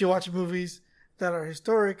 Yeah. You should watch movies that are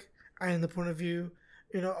historic and the point of view,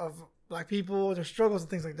 of black people, their struggles and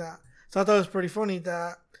things like that. So I thought it was pretty funny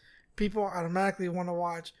that people automatically want to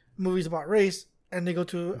watch movies about race and they go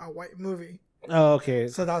to a white movie. Oh, okay.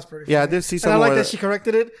 So that was pretty funny. Yeah, I did see And some I like more that that- she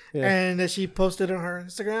corrected it Yeah. and that she posted on her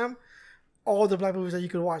Instagram all the black movies that you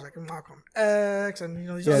could watch, like Malcolm X and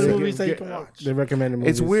these other they movies give- that you can watch. They recommended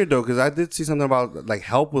movies. It's weird though, because I did see something about like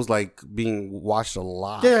Help was like being watched a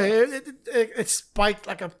lot. Yeah, it spiked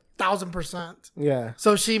like 1,000%. Yeah.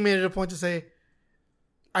 So she made it a point to say,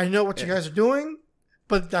 I know what you guys are doing,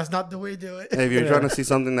 but that's not the way to do it. And if you're Yeah. trying to see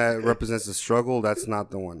something that represents the struggle, that's not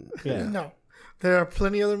the one. Yeah. No. There are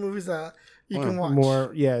plenty other movies that you can watch.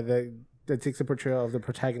 More. Yeah. that takes a portrayal of the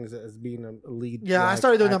protagonist as being a lead. Yeah, I black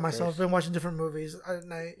started doing that actress. myself. Been watching different movies at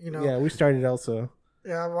night. Yeah, we started also.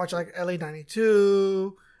 Yeah, I watch like LA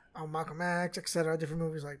 92, Malcolm X, etc. Different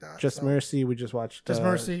movies like that. Just So, Mercy, we just watched. Just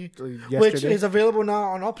Mercy, yesterday. which is available now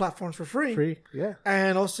on all platforms for free. free. Yeah.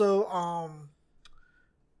 And also,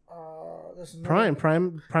 there's another-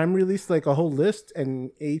 Prime released like a whole list,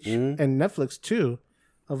 and Mhm. and Netflix too,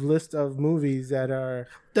 of list of movies that are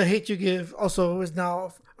The Hate You Give also is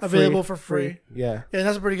now available for free. Yeah, Yeah,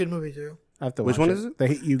 that's a pretty good movie too. I have to Which watch one is it? The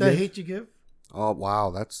Hate You The Give. Hate You Give. Oh wow,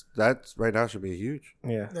 that's right now should be huge.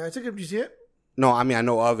 Yeah. Yeah, it's a good. Did you see it? No, I mean I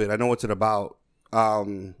know of it. I know what's it about.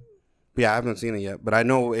 But yeah, I haven't seen it yet. But I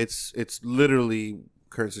know it's literally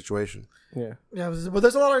current situation. Yeah. Yeah, but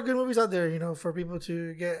there's a lot of good movies out there, for people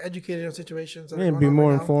to get educated on situations. That are Yeah, going be on more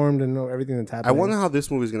right now. informed and know everything that's happening. I wonder how this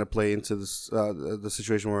movie's gonna play into this the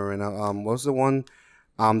situation we're in right now. What was the one?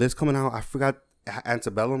 This coming out. I forgot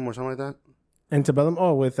Antebellum or something like that. Antebellum.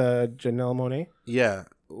 Oh, with Janelle Monáe. Yeah,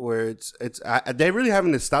 where they really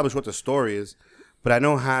haven't established what the story is, but I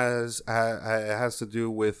know it has to do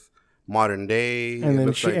with modern day. And It then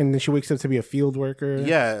looks she wakes up to be a field worker.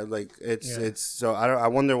 yeah, like it's so I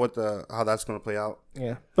wonder how that's gonna play out.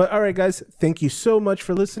 Yeah. But all right, guys, thank you so much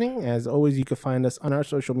for listening. As always, you can find us on our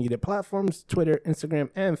social media platforms, Twitter, Instagram,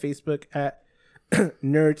 and Facebook at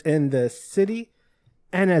Nerds in the City.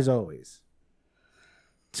 And as always,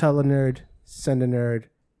 tell a nerd, send a nerd,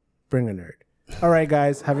 bring a nerd. All right,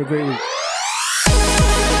 guys, have a great week.